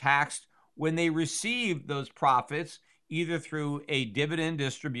corporation are taxed when they receive those profits, either through a dividend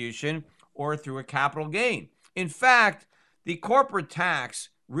distribution or through a capital gain. In fact, the corporate tax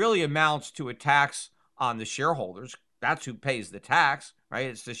really amounts to a tax on the shareholders. That's who pays the tax, right?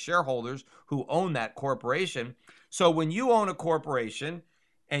 It's the shareholders who own that corporation. So when you own a corporation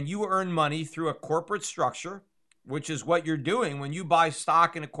and you earn money through a corporate structure, which is what you're doing when you buy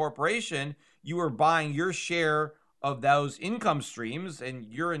stock in a corporation, you are buying your share of those income streams, and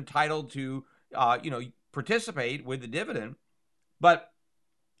you're entitled to, participate with the dividend. But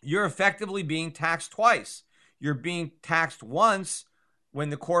you're effectively being taxed twice. You're being taxed once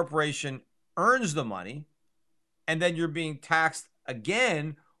when the corporation earns the money, and then you're being taxed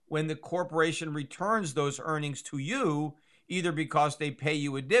again when the corporation returns those earnings to you, either because they pay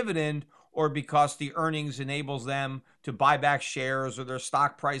you a dividend or because the earnings enables them to buy back shares, or their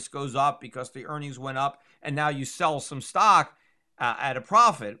stock price goes up because the earnings went up, and now you sell some stock at a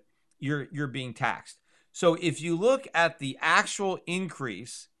profit, you're being taxed. So if you look at the actual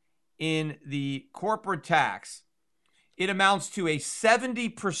increase in the corporate tax, it amounts to a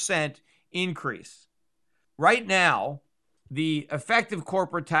 70% increase. Right now, the effective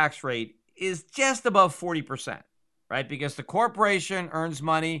corporate tax rate is just above 40%, right? Because the corporation earns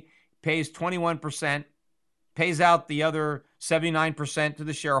money, pays 21%, pays out the other 79% to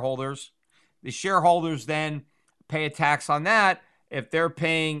the shareholders. The shareholders then pay a tax on that if they're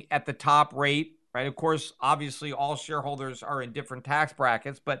paying at the top rate, right? Of course, obviously, all shareholders are in different tax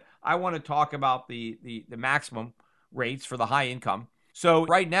brackets, but I want to talk about the maximum rates for the high income. So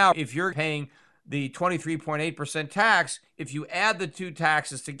right now, if you're paying the 23.8% tax, if you add the two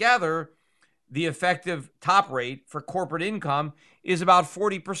taxes together, the effective top rate for corporate income is about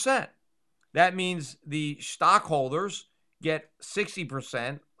 40%. That means the stockholders get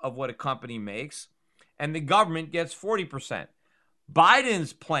 60% of what a company makes, and the government gets 40%.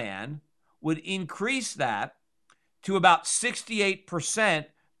 Biden's plan would increase that to about 68%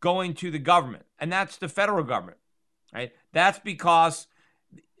 going to the government, and that's the federal government, right? That's because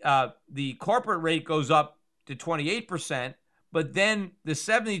the corporate rate goes up to 28%, but then the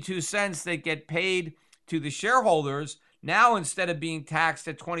 72 cents that get paid to the shareholders, now instead of being taxed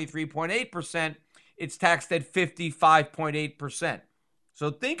at 23.8%, it's taxed at 55.8%.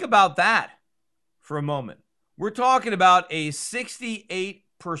 So think about that for a moment. We're talking about a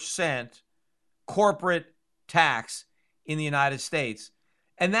 68% corporate tax in the United States.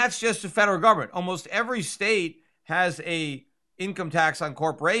 And that's just the federal government. Almost every state has a income tax on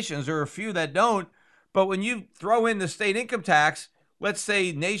corporations. There are a few that don't. But when you throw in the state income tax, let's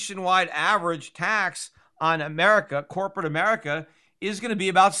say nationwide average tax on America, corporate America, is going to be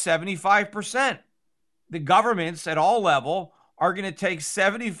about 75%. The governments at all level are going to take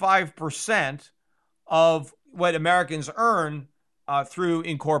 75% of what Americans earn through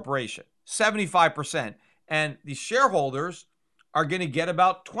incorporation. 75%. And the shareholders are going to get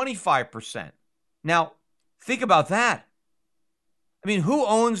about 25%. Now, think about that. I mean, who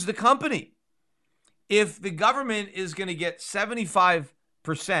owns the company? If the government is going to get 75%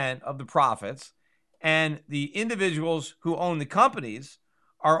 of the profits and the individuals who own the companies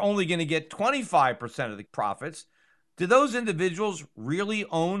are only going to get 25% of the profits, do those individuals really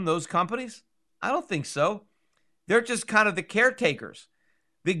own those companies? I don't think so. They're just kind of the caretakers.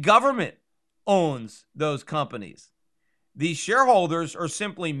 The government owns those companies. The shareholders are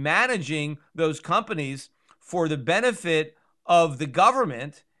simply managing those companies for the benefit of the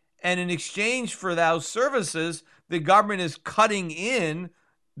government, and in exchange for those services, the government is cutting in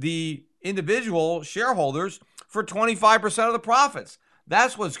the individual shareholders for 25% of the profits.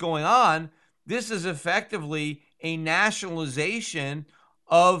 That's what's going on. This is effectively a nationalization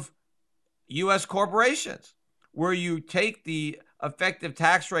of U.S. corporations, where you take the effective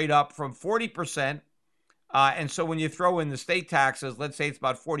tax rate up from 40%. And so when you throw in the state taxes, let's say it's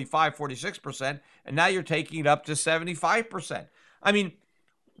about 45, 46%, and now you're taking it up to 75%. I mean,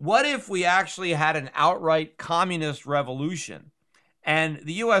 what if we actually had an outright communist revolution and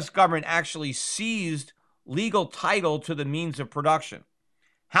the U.S. government actually seized legal title to the means of production?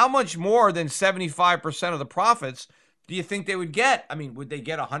 How much more than 75% of the profits do you think they would get? I mean, would they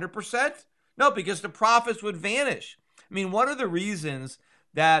get 100%? No, because the profits would vanish. I mean, one of the reasons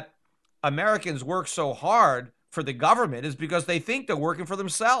that Americans work so hard for the government is because they think they're working for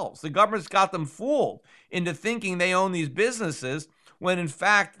themselves. The government's got them fooled into thinking they own these businesses when in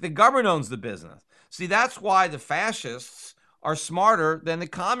fact the government owns the business. See, that's why the fascists are smarter than the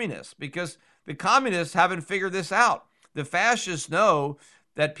communists, because the communists haven't figured this out. The fascists know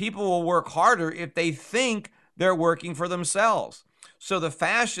that people will work harder if they think they're working for themselves. So the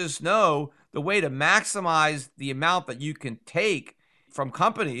fascists know the way to maximize the amount that you can take from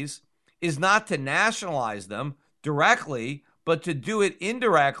companies is not to nationalize them directly, but to do it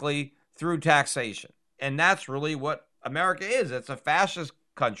indirectly through taxation. And that's really what America is. It's a fascist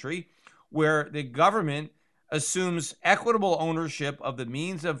country where the government assumes equitable ownership of the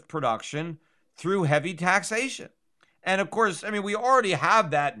means of production through heavy taxation. And of course, I mean, we already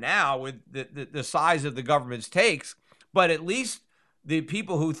have that now with the size of the government's takes, but at least the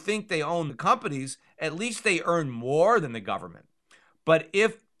people who think they own the companies, at least they earn more than the government. But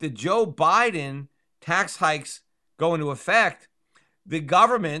if the Joe Biden tax hikes go into effect, the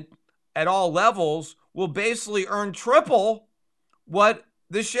government at all levels will basically earn triple what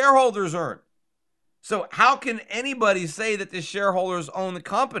the shareholders earn. So how can anybody say that the shareholders own the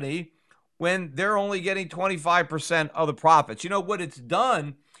company when they're only getting 25% of the profits? You know, what it's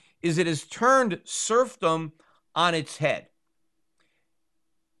done is it has turned serfdom on its head.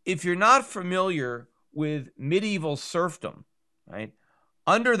 If you're not familiar with medieval serfdom, right,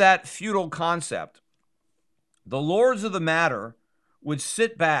 under that feudal concept, the lords of the manor would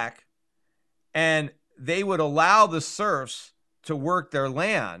sit back and they would allow the serfs to work their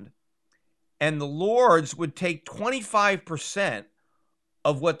land, and the lords would take 25%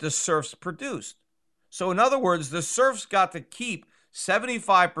 of what the serfs produced. So in other words, the serfs got to keep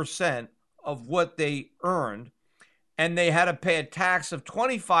 75% of what they earned, and they had to pay a tax of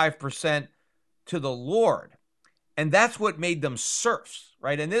 25% to the lord. And that's what made them serfs,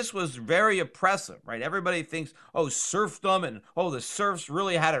 right? And this was very oppressive, right? Everybody thinks, oh, serfdom, and oh, the serfs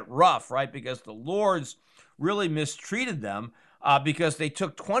really had it rough, right? Because the lords really mistreated them because they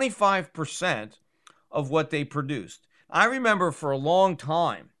took 25% of what they produced. I remember for a long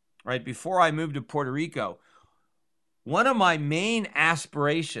time, right, before I moved to Puerto Rico, one of my main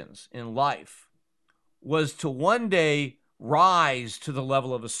aspirations in life was to one day rise to the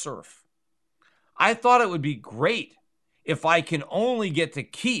level of a serf. I thought it would be great if I can only get to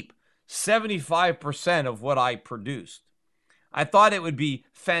keep 75% of what I produced. I thought it would be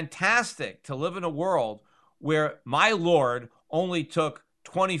fantastic to live in a world where my lord only took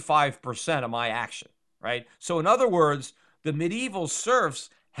 25% of my action, right? So in other words, the medieval serfs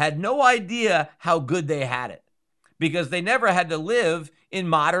had no idea how good they had it because they never had to live in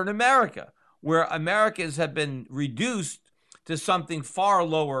modern America, where Americans have been reduced to something far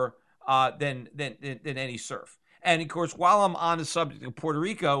lower than any serf. And of course, while I'm on the subject of Puerto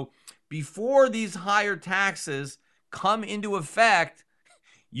Rico, before these higher taxes come into effect,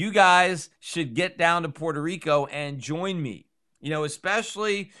 you guys should get down to Puerto Rico and join me. You know,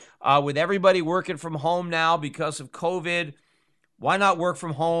 especially with everybody working from home now because of COVID, why not work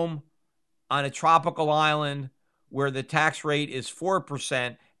from home on a tropical island where the tax rate is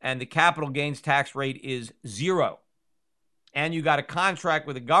 4% and the capital gains tax rate is 0? And you got a contract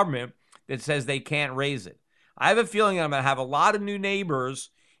with the government that says they can't raise it. I have a feeling I'm going to have a lot of new neighbors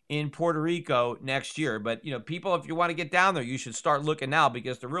in Puerto Rico next year. But, people, if you want to get down there, you should start looking now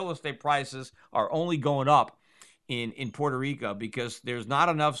because the real estate prices are only going up in Puerto Rico because there's not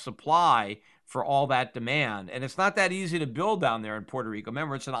enough supply for all that demand. And it's not that easy to build down there in Puerto Rico.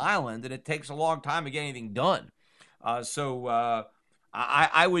 Remember, it's an island and it takes a long time to get anything done. So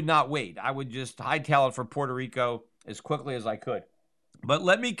I would not wait. I would just hightail it for Puerto Rico as quickly as I could. But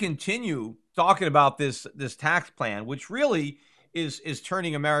let me continue talking about this tax plan, which really is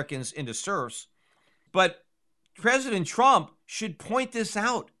turning Americans into serfs. But President Trump should point this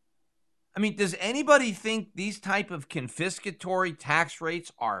out. I mean, does anybody think these type of confiscatory tax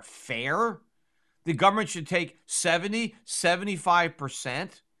rates are fair? The government should take 75%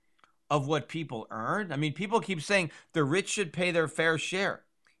 of what people earn. I mean, people keep saying the rich should pay their fair share.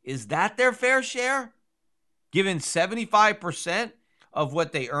 Is that their fair share? Giving 75% of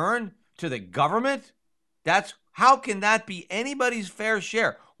what they earn to the government? How can that be anybody's fair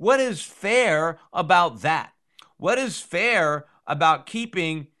share? What is fair about that? What is fair about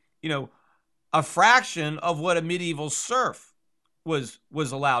keeping, a fraction of what a medieval serf was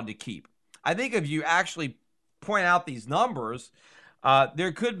allowed to keep? I think if you actually point out these numbers,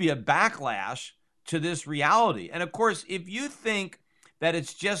 there could be a backlash to this reality. And of course, if you think that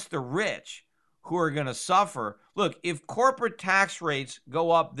it's just the rich who are going to suffer, look, if corporate tax rates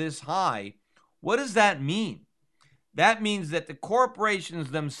go up this high, what does that mean? That means that the corporations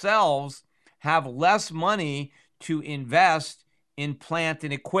themselves have less money to invest in plant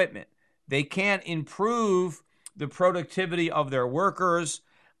and equipment. They can't improve the productivity of their workers,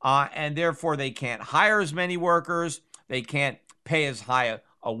 and therefore they can't hire as many workers. They can't pay as high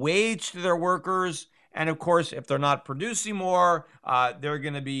a wage to their workers. And of course, if they're not producing more, they're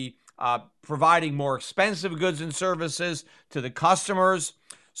going to be providing more expensive goods and services to the customers.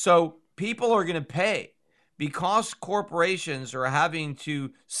 So people are going to pay because corporations are having to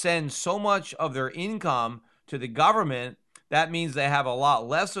send so much of their income to the government. That means they have a lot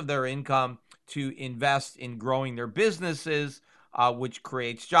less of their income to invest in growing their businesses, which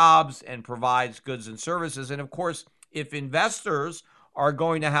creates jobs and provides goods and services. And of course, if investors are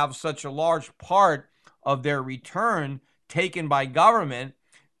going to have such a large part of their return taken by government,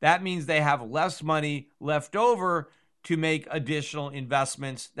 that means they have less money left over to make additional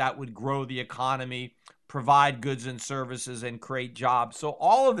investments that would grow the economy, provide goods and services, and create jobs. So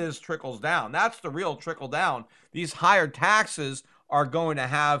all of this trickles down. That's the real trickle down. These higher taxes are going to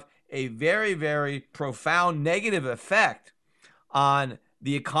have a very, very profound negative effect on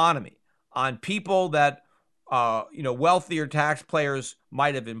the economy, on people that wealthier taxpayers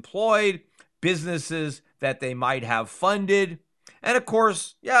might have employed, businesses that they might have funded. And of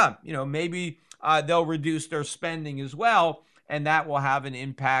course, maybe they'll reduce their spending as well, and that will have an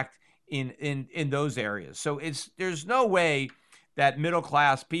impact in those areas. So there's no way that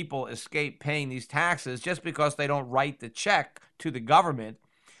middle-class people escape paying these taxes just because they don't write the check to the government.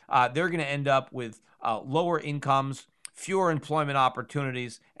 They're going to end up with lower incomes, fewer employment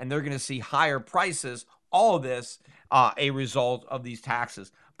opportunities, and they're going to see higher prices. All of this a result of these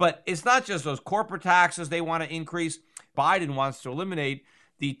taxes. But it's not just those corporate taxes they want to increase. Biden wants to eliminate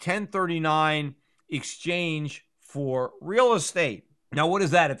the 1039 exchange for real estate. Now, what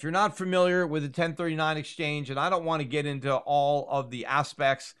is that? If you're not familiar with the 1039 exchange, and I don't want to get into all of the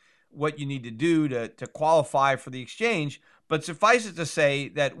aspects, what you need to do to qualify for the exchange, but suffice it to say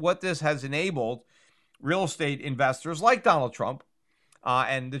that what this has enabled real estate investors like Donald Trump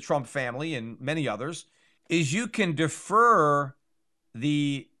and the Trump family and many others is you can defer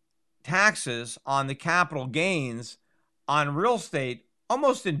the taxes on the capital gains on real estate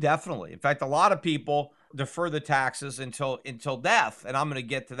almost indefinitely. In fact, a lot of people defer the taxes until death, and I'm going to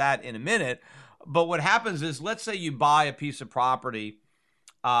get to that in a minute. But what happens is, let's say you buy a piece of property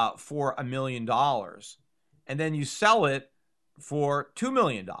for $1 million, and then you sell it for $2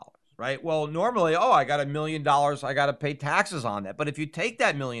 million, right? Well, normally, I got $1 million, I got to pay taxes on that. But if you take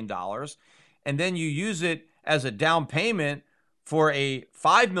that $1 million and then you use it as a down payment for a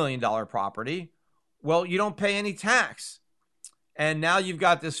 $5 million property, well, you don't pay any tax. And now you've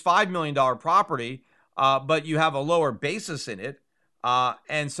got this $5 million property, but you have a lower basis in it.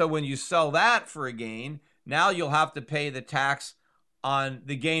 And so when you sell that for a gain, now you'll have to pay the tax on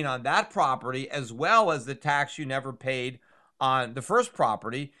the gain on that property as well as the tax you never paid on the first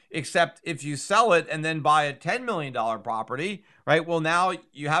property, except if you sell it and then buy a $10 million property, right? Well, now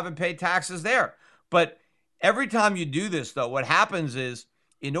you haven't paid taxes there. But every time you do this, though, what happens is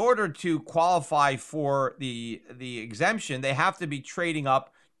in order to qualify for the exemption, they have to be trading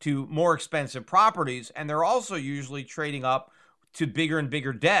up to more expensive properties, and they're also usually trading up to bigger and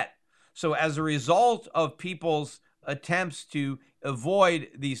bigger debt. So as a result of people's attempts to avoid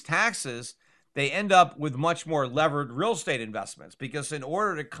these taxes, they end up with much more levered real estate investments, because in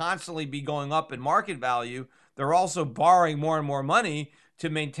order to constantly be going up in market value, they're also borrowing more and more money to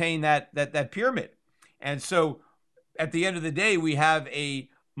maintain that pyramid. And so at the end of the day, we have a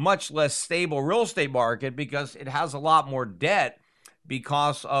much less stable real estate market because it has a lot more debt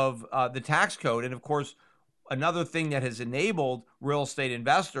because of the tax code. And of course, another thing that has enabled real estate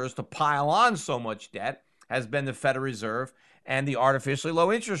investors to pile on so much debt has been the Federal Reserve and the artificially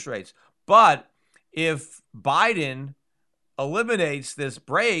low interest rates. But if Biden eliminates this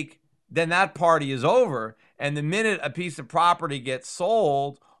break, then that party is over. And the minute a piece of property gets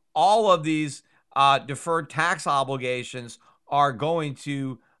sold, all of these deferred tax obligations are going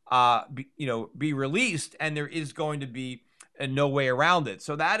to be released, and there is going to be no way around it.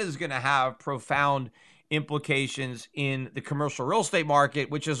 So that is going to have profound implications in the commercial real estate market,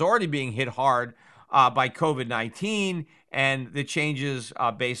 which is already being hit hard by COVID-19 and the changes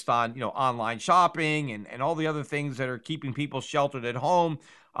based on online shopping and all the other things that are keeping people sheltered at home.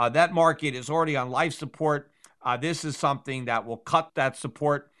 That market is already on life support. This is something that will cut that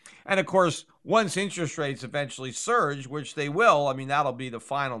support. And of course, once interest rates eventually surge, which they will, I mean, that'll be the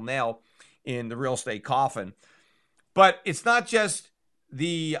final nail in the real estate coffin. But it's not just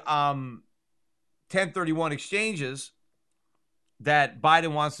the 1031 exchanges that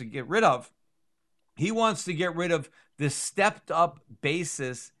Biden wants to get rid of. He wants to get rid of the stepped up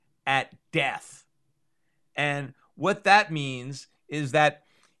basis at death. And what that means is that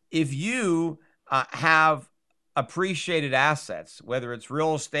if you have appreciated assets, whether it's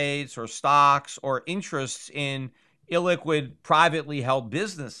real estates or stocks or interests in illiquid privately held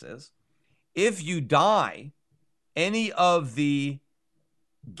businesses, if you die, any of the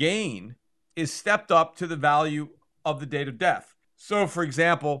gain is stepped up to the value of the date of death. So for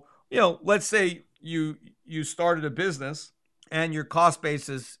example, let's say you started a business and your cost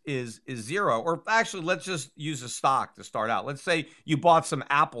basis is zero, or actually let's just use a stock to start out. Let's say you bought some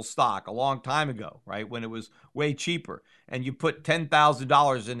Apple stock a long time ago, right, when it was way cheaper, and you put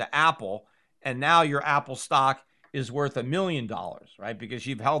 $10,000 into Apple, and now your Apple stock is worth $1 million, right, because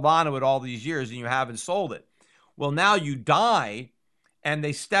you've held on to it all these years and you haven't sold it. Well, now you die and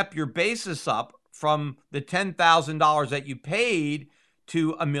they step your basis up from the $10,000 that you paid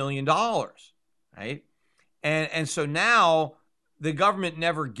to $1 million, right? And so now the government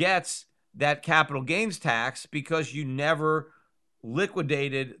never gets that capital gains tax because you never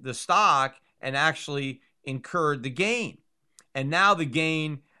liquidated the stock and actually incurred the gain. And now the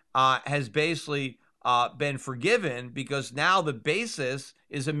gain has basically been forgiven because now the basis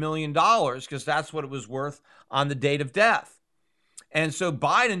is $1 million because that's what it was worth on the date of death. And so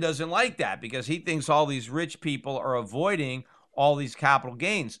Biden doesn't like that because he thinks all these rich people are avoiding all these capital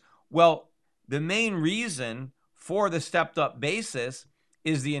gains. Well, the main reason for the stepped up basis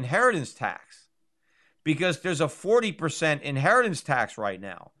is the inheritance tax, because there's a 40% inheritance tax right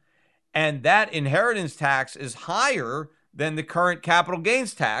now. And that inheritance tax is higher than the current capital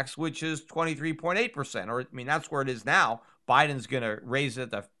gains tax, which is 23.8%. Or, I mean, that's where it is now. Biden's going to raise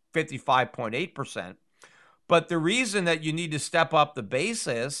it to 55.8%. But the reason that you need to step up the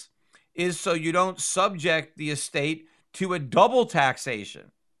basis is so you don't subject the estate to a double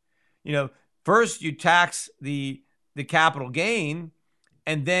taxation. First you tax the capital gain,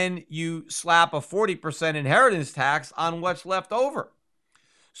 and then you slap a 40% inheritance tax on what's left over.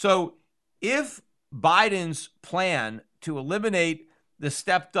 So if Biden's plan to eliminate the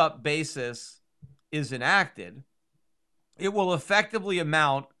stepped up basis is enacted, it will effectively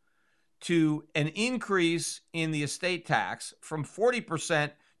amount to an increase in the estate tax from 40%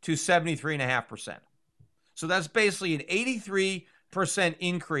 to 73.5%. So that's basically an 83%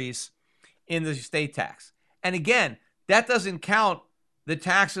 increase in the estate tax. And again, that doesn't count the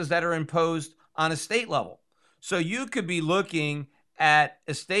taxes that are imposed on a state level. So you could be looking at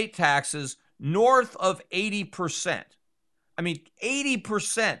estate taxes north of 80%. I mean,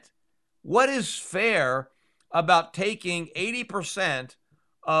 80%. What is fair about taking 80%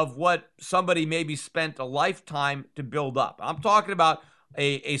 of what somebody maybe spent a lifetime to build up? I'm talking about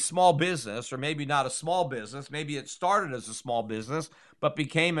a small business, or maybe not a small business. Maybe it started as a small business, but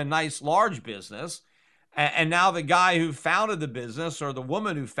became a nice large business. And now the guy who founded the business or the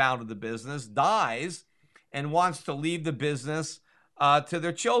woman who founded the business dies and wants to leave the business to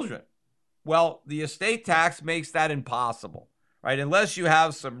their children. Well, the estate tax makes that impossible, right? Unless you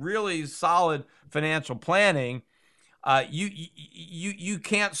have some really solid financial planning, you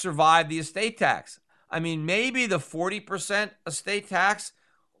can't survive the estate tax. I mean, maybe the 40% estate tax,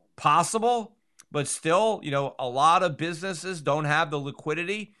 possible, but still, a lot of businesses don't have the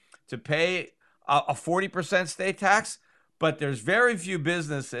liquidity to pay a 40% estate tax. but there's very few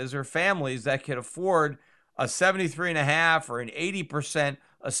businesses or families that can afford a 73.5 or an 80%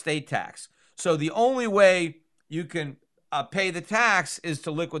 estate tax. So the only way you can pay the tax is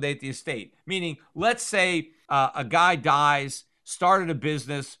to liquidate the estate. Meaning, let's say a guy dies, started a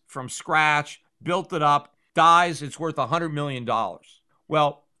business from scratch, built it up, dies, it's worth $100 million.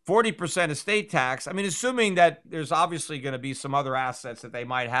 Well, 40% estate tax, I mean, assuming that there's obviously going to be some other assets that they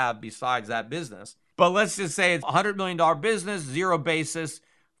might have besides that business. But let's just say it's a $100 million business, zero basis,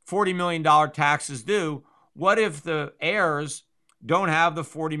 $40 million taxes due. What if the heirs don't have the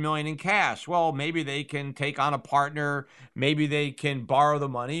 $40 million in cash? Well, maybe they can take on a partner, maybe they can borrow the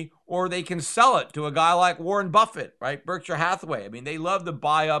money, or they can sell it to a guy like Warren Buffett, right? Berkshire Hathaway. I mean, they love to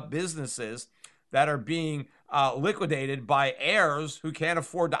buy up businesses that are being liquidated by heirs who can't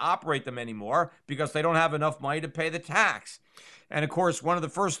afford to operate them anymore because they don't have enough money to pay the tax. And of course, one of the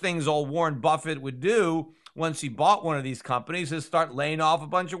first things old Warren Buffett would do once he bought one of these companies is start laying off a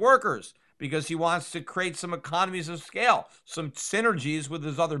bunch of workers, because he wants to create some economies of scale, some synergies with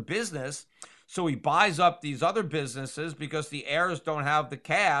his other business. So he buys up these other businesses because the heirs don't have the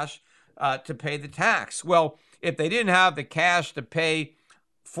cash to pay the tax. Well, if they didn't have the cash to pay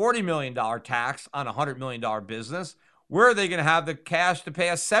 $40 million tax on a $100 million business, where are they going to have the cash to pay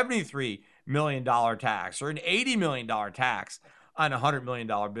a $73 million tax or an $80 million tax on a $100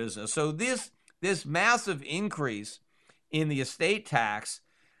 million business? So this massive increase in the estate tax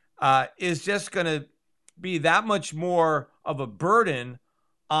is just going to be that much more of a burden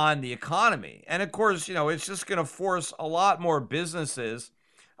on the economy. And of course, it's just going to force a lot more businesses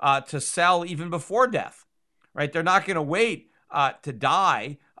to sell even before death, right? They're not going to wait to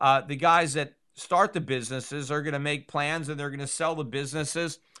die. The guys that start the businesses are going to make plans and they're going to sell the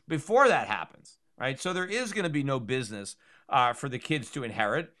businesses before that happens, right? So there is going to be no business for the kids to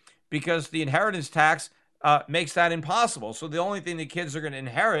inherit because the inheritance tax makes that impossible. So the only thing the kids are going to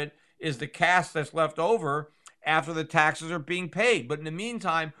inherit is the cash that's left over after the taxes are being paid. But in the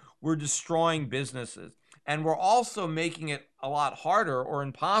meantime, we're destroying businesses. And we're also making it a lot harder or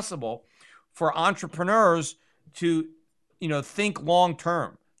impossible for entrepreneurs to, think long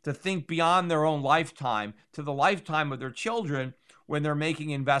term, to think beyond their own lifetime to the lifetime of their children when they're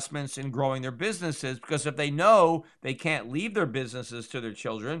making investments in growing their businesses. Because if they know they can't leave their businesses to their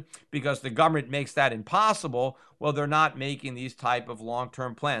children because the government makes that impossible, well, they're not making these type of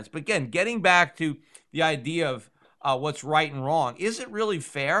long-term plans. But again, getting back to the idea of what's right and wrong, is it really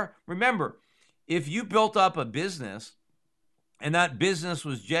fair? Remember, if you built up a business and that business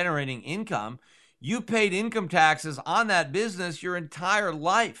was generating income, you paid income taxes on that business your entire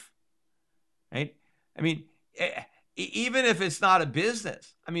life, right? I mean, even if it's not a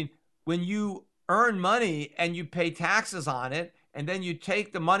business, when you earn money and you pay taxes on it, and then you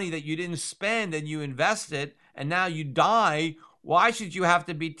take the money that you didn't spend and you invest it, and now you die, why should you have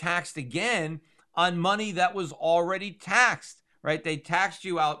to be taxed again on money that was already taxed, right? They taxed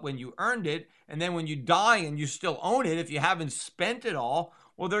you out when you earned it, and then when you die and you still own it, if you haven't spent it all,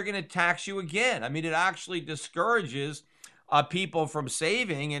 well, they're going to tax you again. It actually discourages people from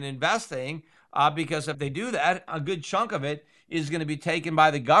saving and investing because if they do that, a good chunk of it is going to be taken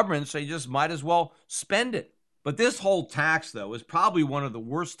by the government, so you just might as well spend it. But this whole tax, though, is probably one of the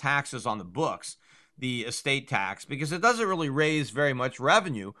worst taxes on the books, the estate tax, because it doesn't really raise very much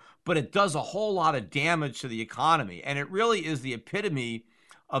revenue, but it does a whole lot of damage to the economy. And it really is the epitome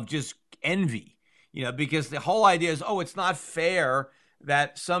of just envy, because the whole idea is, it's not fair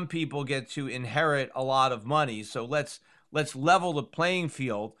that some people get to inherit a lot of money. So let's level the playing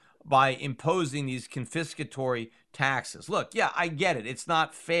field by imposing these confiscatory taxes. Look, yeah, I get it. It's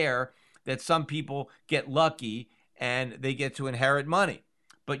not fair that some people get lucky and they get to inherit money.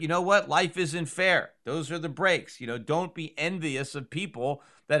 But you know what? Life isn't fair. Those are the breaks. Don't be envious of people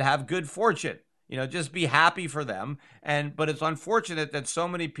that have good fortune. Just be happy for them. But it's unfortunate that so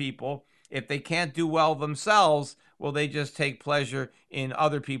many people, if they can't do well themselves, well, they just take pleasure in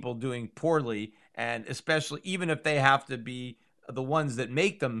other people doing poorly. And especially even if they have to be the ones that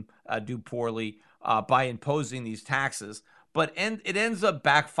make them do poorly by imposing these taxes. But it ends up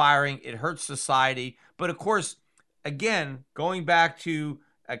backfiring. It hurts society. But of course, again, going back to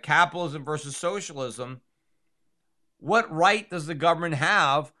capitalism versus socialism, what right does the government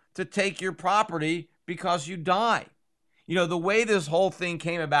have to take your property because you die? The way this whole thing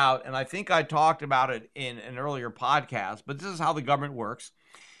came about, and I think I talked about it in an earlier podcast, but this is how the government works.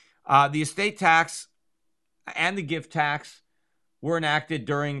 The estate tax and the gift tax were enacted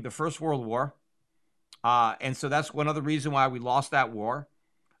during the First World War. And so that's one other reason why we lost that war.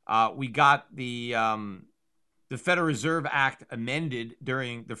 We got the the Federal Reserve Act amended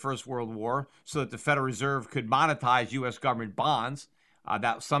during the First World War so that the Federal Reserve could monetize U.S. government bonds.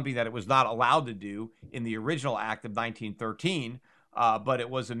 That was something that it was not allowed to do in the original act of 1913, but it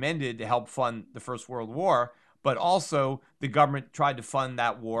was amended to help fund the First World War. But also, the government tried to fund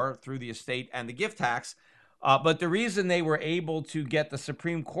that war through the estate and the gift tax. But the reason they were able to get the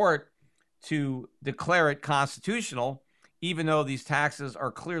Supreme Court to declare it constitutional, even though these taxes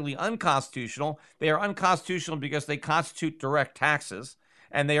are clearly unconstitutional, they are unconstitutional because they constitute direct taxes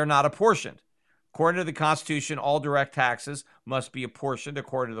and they are not apportioned. According to the Constitution, all direct taxes must be apportioned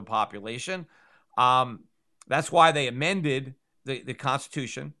according to the population. That's why they amended the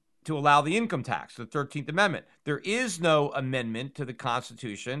Constitution to allow the income tax, the 13th Amendment. There is no amendment to the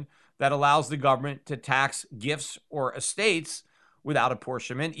Constitution that allows the government to tax gifts or estates without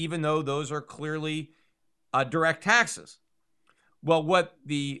apportionment, even though those are clearly direct taxes. Well, what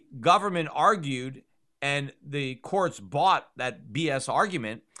the government argued, and the courts bought that BS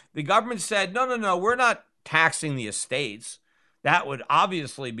argument, the government said, no, we're not taxing the estates. That would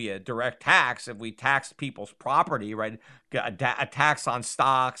obviously be a direct tax if we taxed people's property, right? A tax on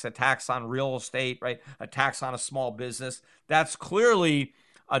stocks, a tax on real estate, right? A tax on a small business. That's clearly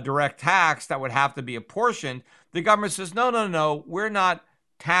a direct tax that would have to be apportioned. The government says, no, we're not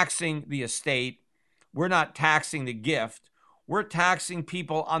taxing the estate. We're not taxing the gift. We're taxing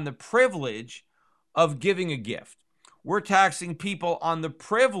people on the privilege of giving a gift. We're taxing people on the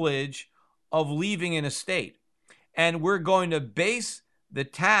privilege of leaving an estate. And we're going to base the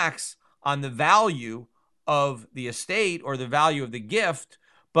tax on the value of the estate or the value of the gift,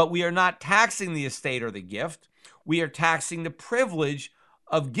 but we are not taxing the estate or the gift. We are taxing the privilege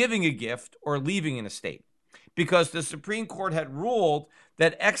of giving a gift or leaving an estate, because the Supreme Court had ruled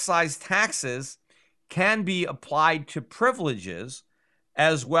that excise taxes can be applied to privileges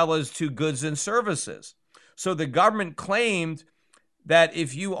as well as to goods and services. So the government claimed that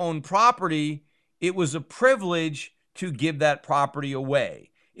if you own property, it was a privilege to give that property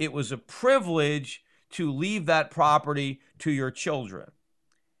away. It was a privilege to leave that property to your children.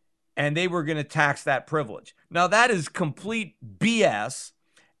 And they were going to tax that privilege. Now, that is complete BS.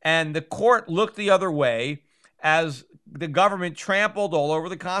 And the court looked the other way as the government trampled all over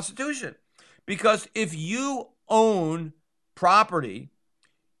the Constitution. Because if you own property,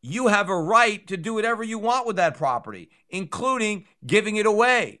 you have a right to do whatever you want with that property, including giving it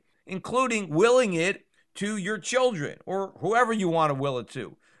away, including willing it to your children or whoever you want to will it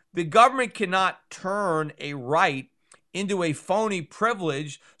to. The government cannot turn a right into a phony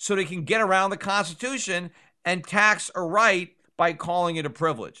privilege so they can get around the Constitution and tax a right by calling it a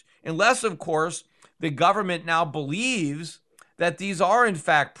privilege. Unless, of course, the government now believes that these are in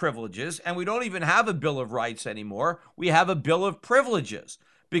fact privileges, and we don't even have a Bill of Rights anymore. We have a Bill of Privileges,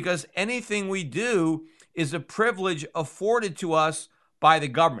 because anything we do is a privilege afforded to us by the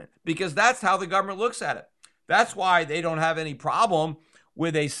government, because that's how the government looks at it. That's why they don't have any problem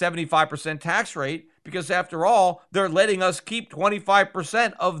with a 75% tax rate, because after all, they're letting us keep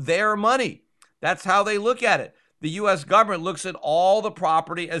 25% of their money. That's how they look at it. The U.S. government looks at all the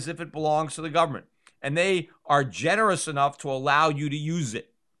property as if it belongs to the government, and they are generous enough to allow you to use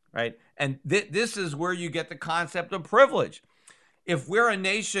it, right? And this is where you get the concept of privilege. If we're a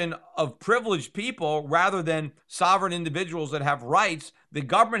nation of privileged people rather than sovereign individuals that have rights, the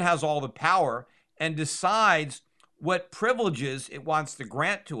government has all the power and decides what privileges it wants to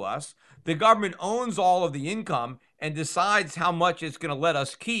grant to us. The government owns all of the income and decides how much it's going to let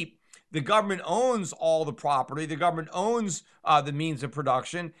us keep. The government owns all the property. The government owns the means of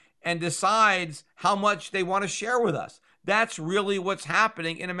production and decides how much they want to share with us. That's really what's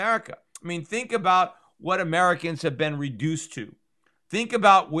happening in America. I mean, think about what Americans have been reduced to. Think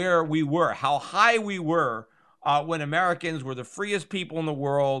about where we were, how high we were when Americans were the freest people in the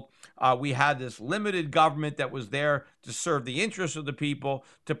world. We had this limited government that was there to serve the interests of the people,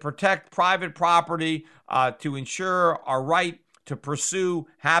 to protect private property, to ensure our right to pursue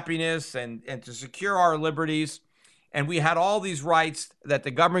happiness and to secure our liberties. And we had all these rights that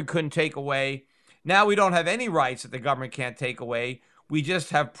the government couldn't take away. Now we don't have any rights that the government can't take away. We just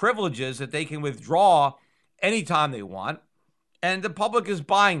have privileges that they can withdraw anytime they want. And the public is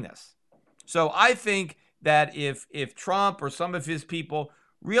buying this. So I think that if Trump or some of his people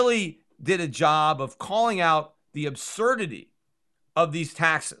really did a job of calling out the absurdity of these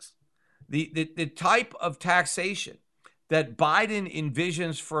taxes, the type of taxation that Biden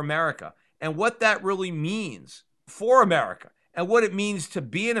envisions for America, and what that really means for America, and what it means to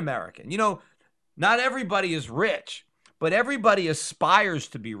be an American. You know, not everybody is rich, but everybody aspires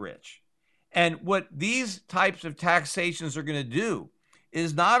to be rich. And what these types of taxations are going to do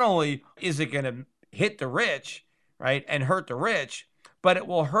is not only is it going to hit the rich, right, and hurt the rich, but it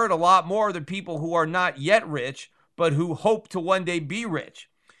will hurt a lot more the people who are not yet rich, but who hope to one day be rich.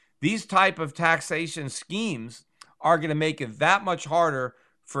 These type of taxation schemes are going to make it that much harder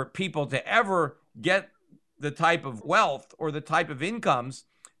for people to ever get the type of wealth or the type of incomes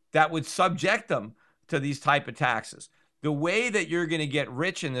that would subject them to these type of taxes. The way that you're going to get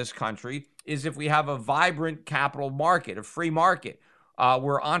rich in this country is if we have a vibrant capital market, a free market,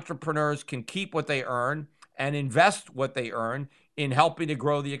 where entrepreneurs can keep what they earn and invest what they earn in helping to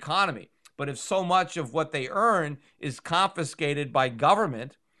grow the economy. But if so much of what they earn is confiscated by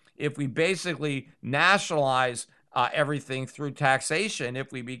government, if we basically nationalize everything through taxation,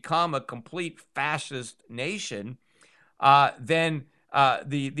 if we become a complete fascist nation, then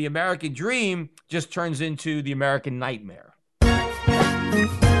the American dream just turns into the American nightmare.